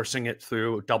forcing it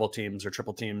through double teams or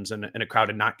triple teams and a crowd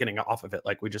and not getting off of it,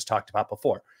 like we just talked about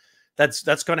before. That's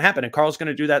going to happen, and Karl's going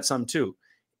to do that some too.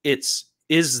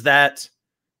 Is that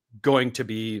going to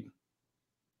be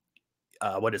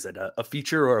what is it, a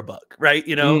feature or a bug, right?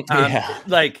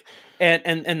 Like,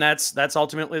 and that's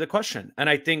ultimately the question. And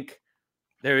I think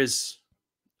there is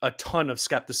a ton of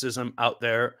skepticism out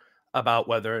there about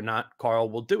whether or not Karl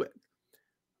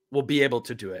will be able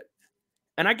to do it.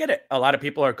 And I get it. A lot of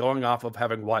people are going off of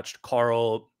having watched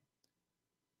Karl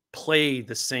play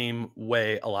the same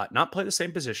way a lot, not play the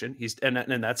same position.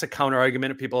 And that's a counter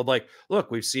argument of people of like,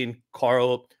 look, we've seen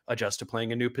Karl adjust to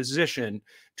playing a new position,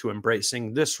 to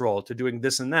embracing this role, to doing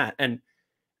this and that. And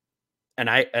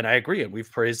I agree. And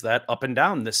we've praised that up and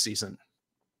down this season.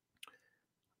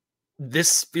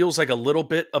 This feels like a little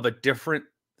bit of a different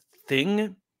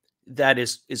thing that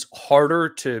is harder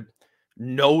to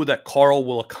know that Karl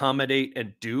will accommodate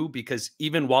and do, because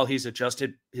even while he's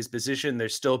adjusted his position,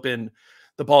 there's still been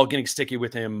the ball getting sticky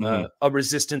with him, a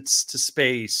resistance to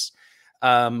space,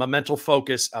 a mental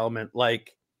focus element.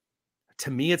 Like, to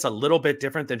me, it's a little bit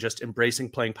different than just embracing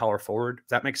playing power forward, if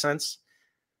that makes sense.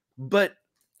 But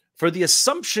for the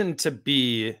assumption to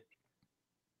be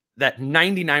that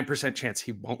 99% chance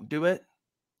he won't do it,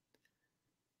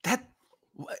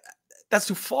 that's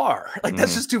too far. Like,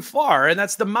 that's just too far. And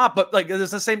that's the mop. But like,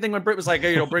 it's the same thing when Britt was like,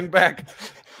 bring back,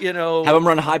 have him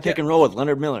run a high pick and roll with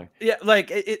Leonard Miller. Yeah. Like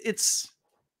it's,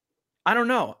 I don't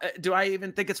know. Do I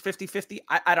even think it's 50-50?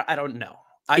 I don't know.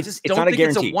 I just don't think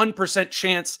it's a 1%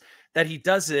 chance that he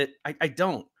does it. I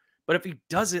don't. But if he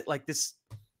does it like this,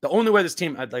 the only way this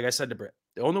team, like I said to Britt,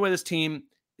 the only way this team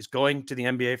is going to the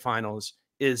NBA Finals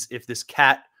is if this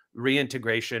Cat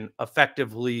reintegration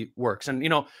effectively works. And,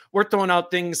 we're throwing out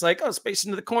things like, space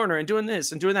into the corner and doing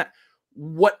this and doing that.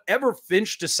 Whatever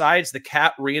Finch decides the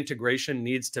Cat reintegration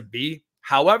needs to be,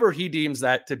 however he deems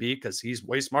that to be, because he's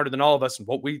way smarter than all of us and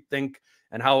what we think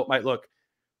and how it might look,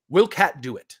 will Cat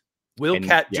do it? Will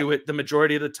Cat do it the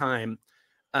majority of the time?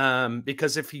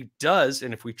 Because if he does,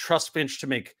 and if we trust Finch to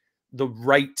make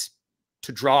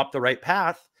to draw up the right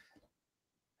path,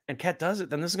 and Cat does it,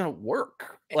 then this is going to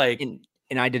work. Like,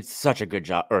 and I did such a good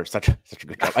job, or such a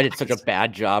good job. I did such a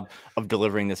bad job of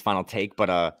delivering this final take.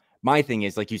 But my thing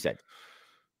is, like you said,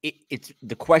 it's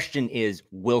the question is,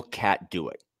 will Cat do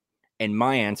it? And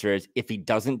my answer is, if he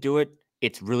doesn't do it,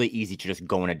 it's really easy to just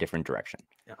go in a different direction.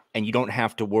 Yeah. And you don't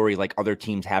have to worry like other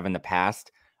teams have in the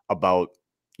past about,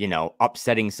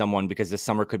 upsetting someone, because this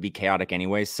summer could be chaotic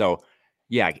anyway. So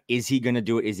yeah, is he going to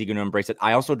do it? Is he going to embrace it?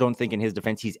 I also don't think in his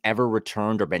defense he's ever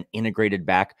returned or been integrated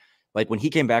back. Like when he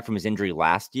came back from his injury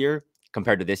last year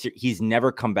compared to this year, he's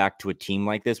never come back to a team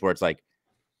like this where it's like,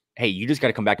 hey, you just got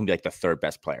to come back and be like the third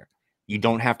best player. You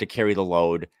don't have to carry the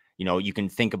load. You can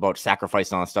think about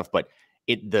sacrifice and all that stuff, but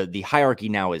the hierarchy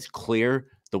now is clear.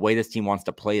 The way this team wants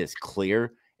to play is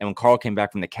clear. And when Karl came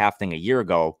back from the calf thing a year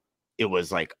ago, it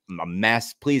was like a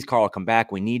mess. Please, Karl, come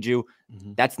back. We need you.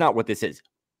 Mm-hmm. That's not what this is.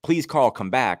 Please, Karl, come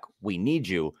back. We need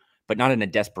you, but not in a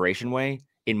desperation way.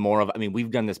 In more of, we've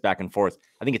done this back and forth.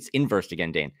 I think it's inversed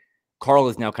again, Dane. Karl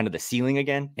is now kind of the ceiling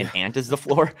again, and Ant is the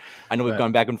floor. I know we've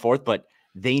gone back and forth, but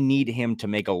they need him to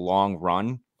make a long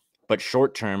run. But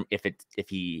short term, if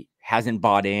he hasn't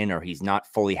bought in, or he's not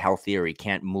fully healthy, or he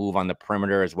can't move on the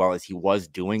perimeter as well as he was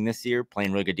doing this year,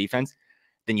 playing really good defense,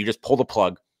 then you just pull the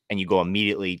plug and you go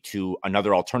immediately to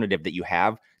another alternative that you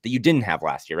have that you didn't have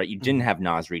last year, right? You didn't have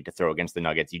Naz Reid to throw against the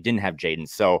Nuggets. You didn't have Jaden.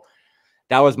 So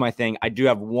that was my thing. I do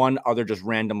have one other just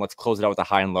random. Let's close it out with a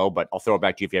high and low, but I'll throw it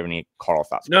back to you if you have any Karl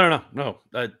thoughts. No.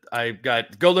 I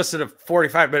got go listen to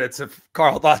 45 minutes of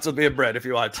Karl thoughts with me and Brett if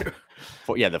you want to.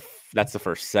 Yeah, that's the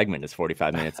first segment is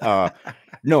 45 minutes.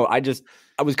 No, I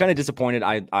was kind of disappointed.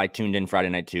 I tuned in Friday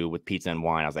night too with pizza and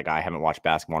wine. I was like, I haven't watched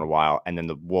basketball in a while. And then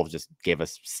the Wolves just gave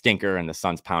us stinker and the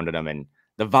Suns pounded them. And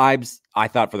the vibes, I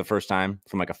thought for the first time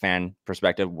from like a fan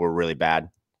perspective, were really bad.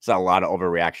 Saw a lot of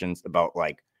overreactions about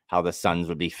like how the Suns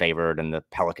would be favored and the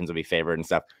Pelicans would be favored and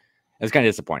stuff. It was kind of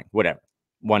disappointing. Whatever.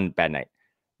 One bad night.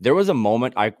 There was a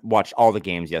moment, I watched all the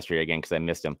games yesterday again because I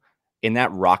missed them. In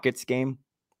that Rockets game,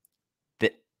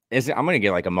 I'm going to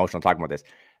get like emotional talking about this,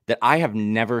 that I have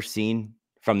never seen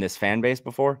from this fan base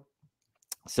before.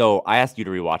 So I asked you to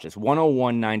rewatch this.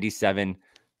 101-97.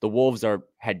 The Wolves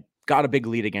had got a big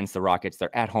lead against the Rockets.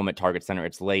 They're at home at Target Center.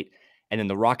 It's late. And then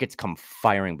the Rockets come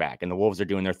firing back. And the Wolves are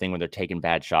doing their thing when they're taking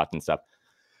bad shots and stuff.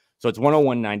 So it's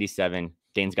 101-97.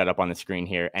 Dane's got up on the screen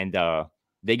here. And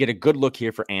they get a good look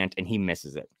here for Ant, and he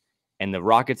misses it. And the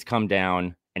Rockets come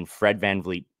down, and Fred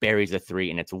VanVleet buries a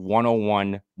three, and it's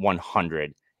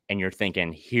 101-100. And you're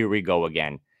thinking, here we go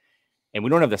again. And we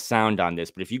don't have the sound on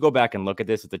this, but if you go back and look at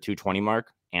this at the 220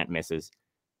 mark, Ant misses.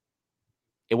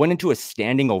 It went into a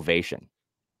standing ovation.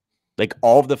 Like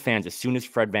all of the fans, as soon as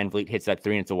Fred VanVleet hits that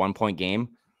three and it's a 1-point game,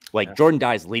 like Jordan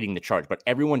Dye is leading the charge, but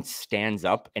everyone stands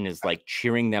up and is like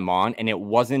cheering them on. And it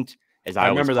wasn't, as I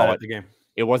remember that at the game.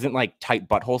 It wasn't like tight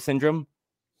butthole syndrome.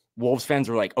 Wolves fans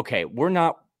were like, okay,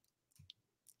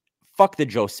 fuck the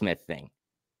Joe Smith thing.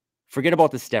 Forget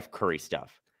about the Steph Curry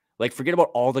stuff. Like, forget about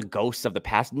all the ghosts of the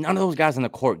past. None of those guys on the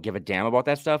court give a damn about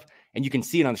that stuff. And you can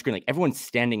see it on the screen. Like, everyone's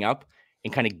standing up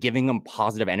and kind of giving them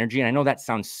positive energy. And I know that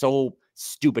sounds so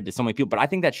stupid to so many people, but I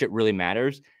think that shit really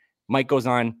matters. Mike goes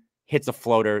on, hits a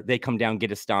floater. They come down,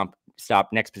 get a stop,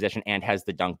 next possession, and has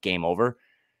the dunk, game over.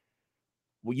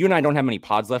 Well, you and I don't have many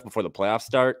pods left before the playoffs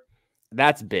start.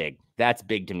 That's big. That's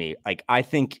big to me. Like, I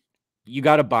think you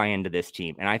got to buy into this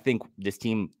team. And I think this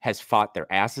team has fought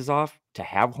their asses off to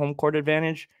have home court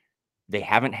advantage. They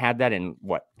haven't had that in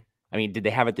what? I mean, did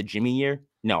they have it the Jimmy year?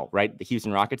 No, right? The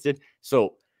Houston Rockets did.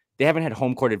 So they haven't had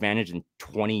home court advantage in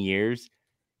 20 years.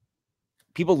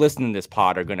 People listening to this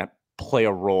pod are going to play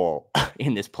a role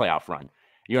in this playoff run.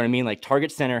 You know what I mean? Like,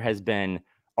 Target Center has been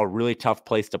a really tough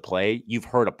place to play. You've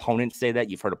heard opponents say that.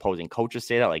 You've heard opposing coaches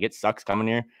say that. Like, it sucks coming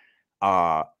here.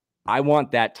 I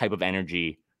want that type of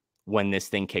energy when this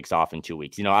thing kicks off in 2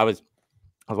 weeks. You know, I was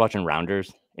watching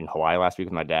Rounders in Hawaii last week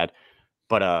with my dad,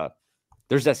 but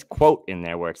there's this quote in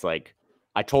there where it's like,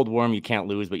 I told Worm you can't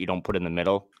lose, but you don't put in the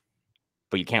middle,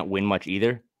 but you can't win much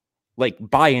either. Like,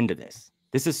 buy into this.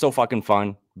 This is so fucking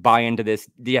fun. Buy into this.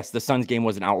 Yes, the Suns game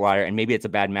was an outlier, and maybe it's a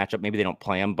bad matchup. Maybe they don't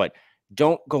play them, but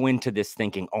don't go into this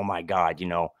thinking, oh my God, you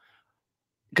know,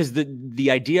 because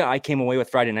the idea I came away with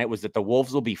Friday night was that the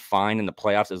Wolves will be fine in the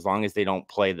playoffs as long as they don't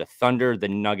play the Thunder, the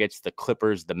Nuggets, the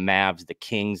Clippers, the Mavs, the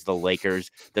Kings, the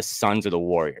Lakers, the Suns, or the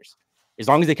Warriors. As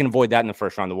long as they can avoid that in the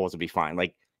first round, the Wolves will be fine.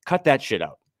 Like, cut that shit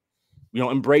out. You know,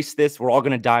 embrace this. We're all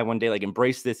going to die one day. Like,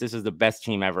 embrace this. This is the best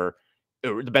team ever,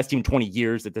 or the best team in 20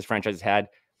 years that this franchise has had.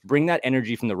 Bring that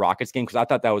energy from the Rockets game, because I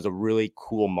thought that was a really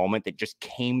cool moment that just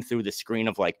came through the screen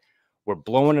of like, we're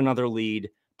blowing another lead,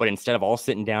 but instead of all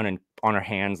sitting down and on our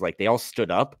hands, like they all stood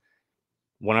up,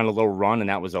 went on a little run, and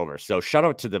that was over. So shout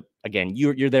out to again,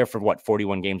 you're there for what,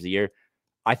 41 games a year.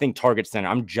 I think Target Center,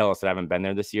 I'm jealous that I haven't been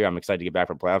there this year. I'm excited to get back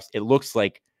for playoffs. It looks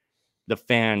like the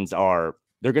fans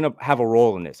they're going to have a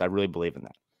role in this. I really believe in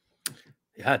that.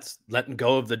 Yeah, it's letting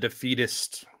go of the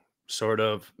defeatist sort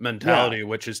of mentality,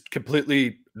 which is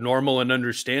completely normal and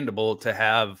understandable to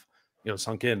have, you know,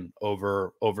 sunk in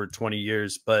over 20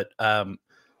 years. But I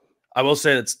will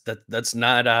say that's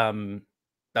not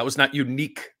that was not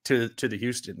unique to the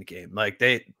Houston game. Like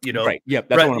they, you know, right. Yeah,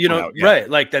 that's right, you know, yeah. Right.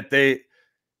 Like that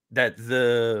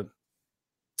the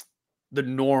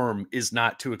norm is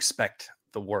not to expect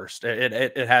the worst.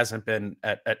 It hasn't been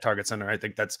at Target Center. I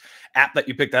think that's apt that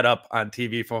you picked that up on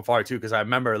TV from afar too, because I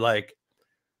remember,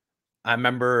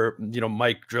 you know,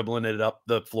 Mike dribbling it up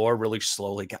the floor really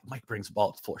slowly. Mike brings the ball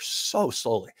up the floor so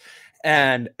slowly,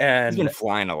 and he's been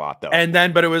flying a lot though. And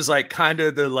then, but it was like kind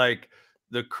of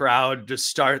the crowd just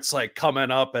starts like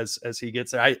coming up as he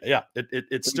gets there.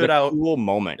 It stood out. Cool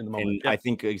moment. In the moment. And yeah. I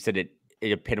think, like you said, it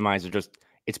epitomizes just,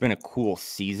 it's been a cool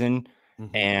season.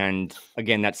 Mm-hmm. And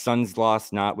again, that Suns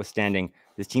loss notwithstanding,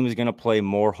 this team is going to play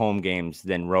more home games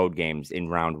than road games in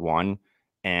round one.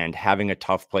 And having a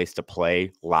tough place to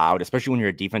play loud, especially when you're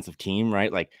a defensive team,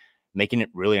 right? Like making it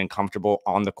really uncomfortable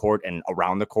on the court and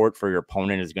around the court for your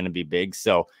opponent is going to be big.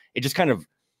 So it just kind of,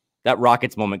 that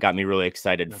Rockets moment got me really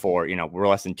excited for, we're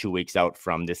less than 2 weeks out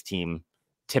from this team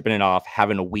tipping it off,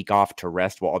 having a week off to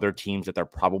rest, while other teams that they're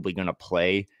probably going to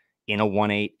play in a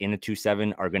 1-8, in a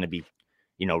 2-7 are going to be,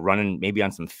 running maybe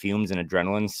on some fumes and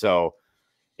adrenaline. So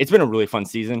it's been a really fun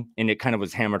season, and it kind of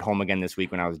was hammered home again this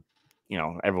week when I was,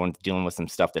 everyone's dealing with some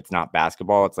stuff that's not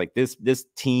basketball. It's like this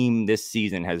team this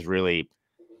season has really,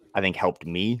 I think, helped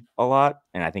me a lot,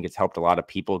 and I think it's helped a lot of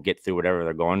people get through whatever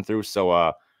they're going through.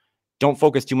 So don't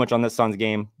focus too much on this Suns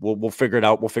game. We'll figure it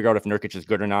out. We'll figure out if Nurkic is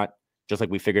good or not, just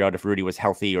like we figured out if Rudy was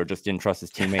healthy or just didn't trust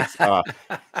his teammates. But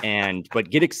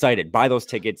get excited, buy those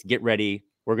tickets, get ready.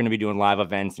 We're going to be doing live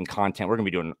events and content. We're going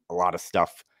to be doing a lot of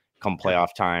stuff come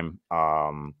playoff time.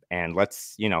 And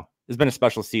let's, it's been a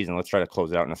special season. Let's try to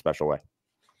close it out in a special way.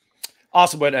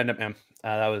 Awesome way to end it, man.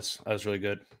 That was really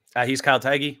good. He's Kyle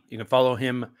Taggy. You can follow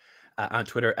him on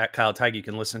Twitter at Kyle Taggy. You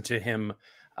can listen to him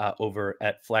over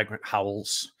at Flagrant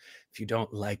Howls. If you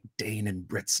don't like Dane and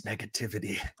Britt's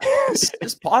negativity,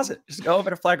 just pause it. Just go over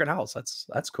to Flagrant Howls.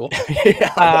 That's cool.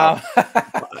 Yeah.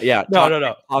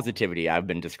 No. Positivity. I've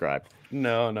been described.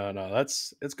 No.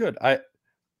 It's good.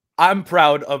 I'm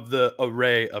proud of the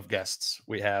array of guests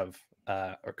we have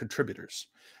or contributors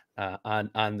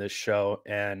on this show,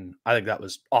 and I think that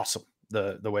was awesome.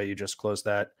 The way you just closed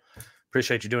that.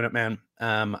 Appreciate you doing it, man.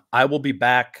 I will be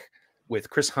back with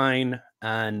Chris Hine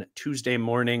on Tuesday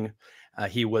morning.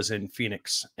 He was in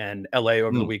Phoenix and LA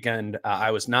over the weekend.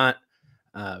 I was not.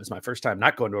 It was my first time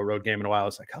not going to a road game in a while. I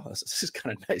was like, oh, this is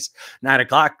kind of nice. 9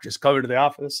 o'clock, just come to the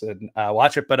office and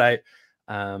watch it. But I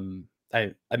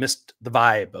missed the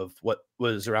vibe of what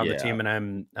was around the team,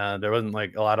 and there wasn't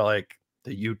like a lot of like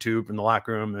the YouTube in the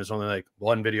locker room. There's only like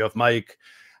one video of Mike.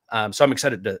 So I'm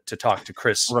excited to talk to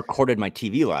Chris. I recorded my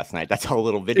TV last night. That's how a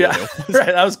little video. Yeah, right.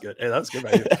 That was good. Hey, that was good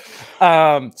by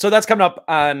you. So that's coming up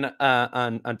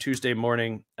on Tuesday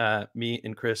morning. Me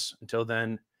and Chris. Until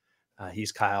then,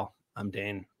 he's Kyle. I'm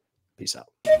Dane. Peace out.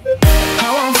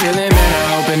 How I'm feeling, man,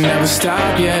 I hope it never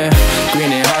stop, yeah.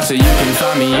 Green and hot so you can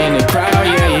find me in the crowd,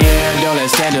 yeah. Don't let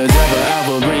standards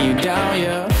ever bring you down,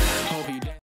 yeah.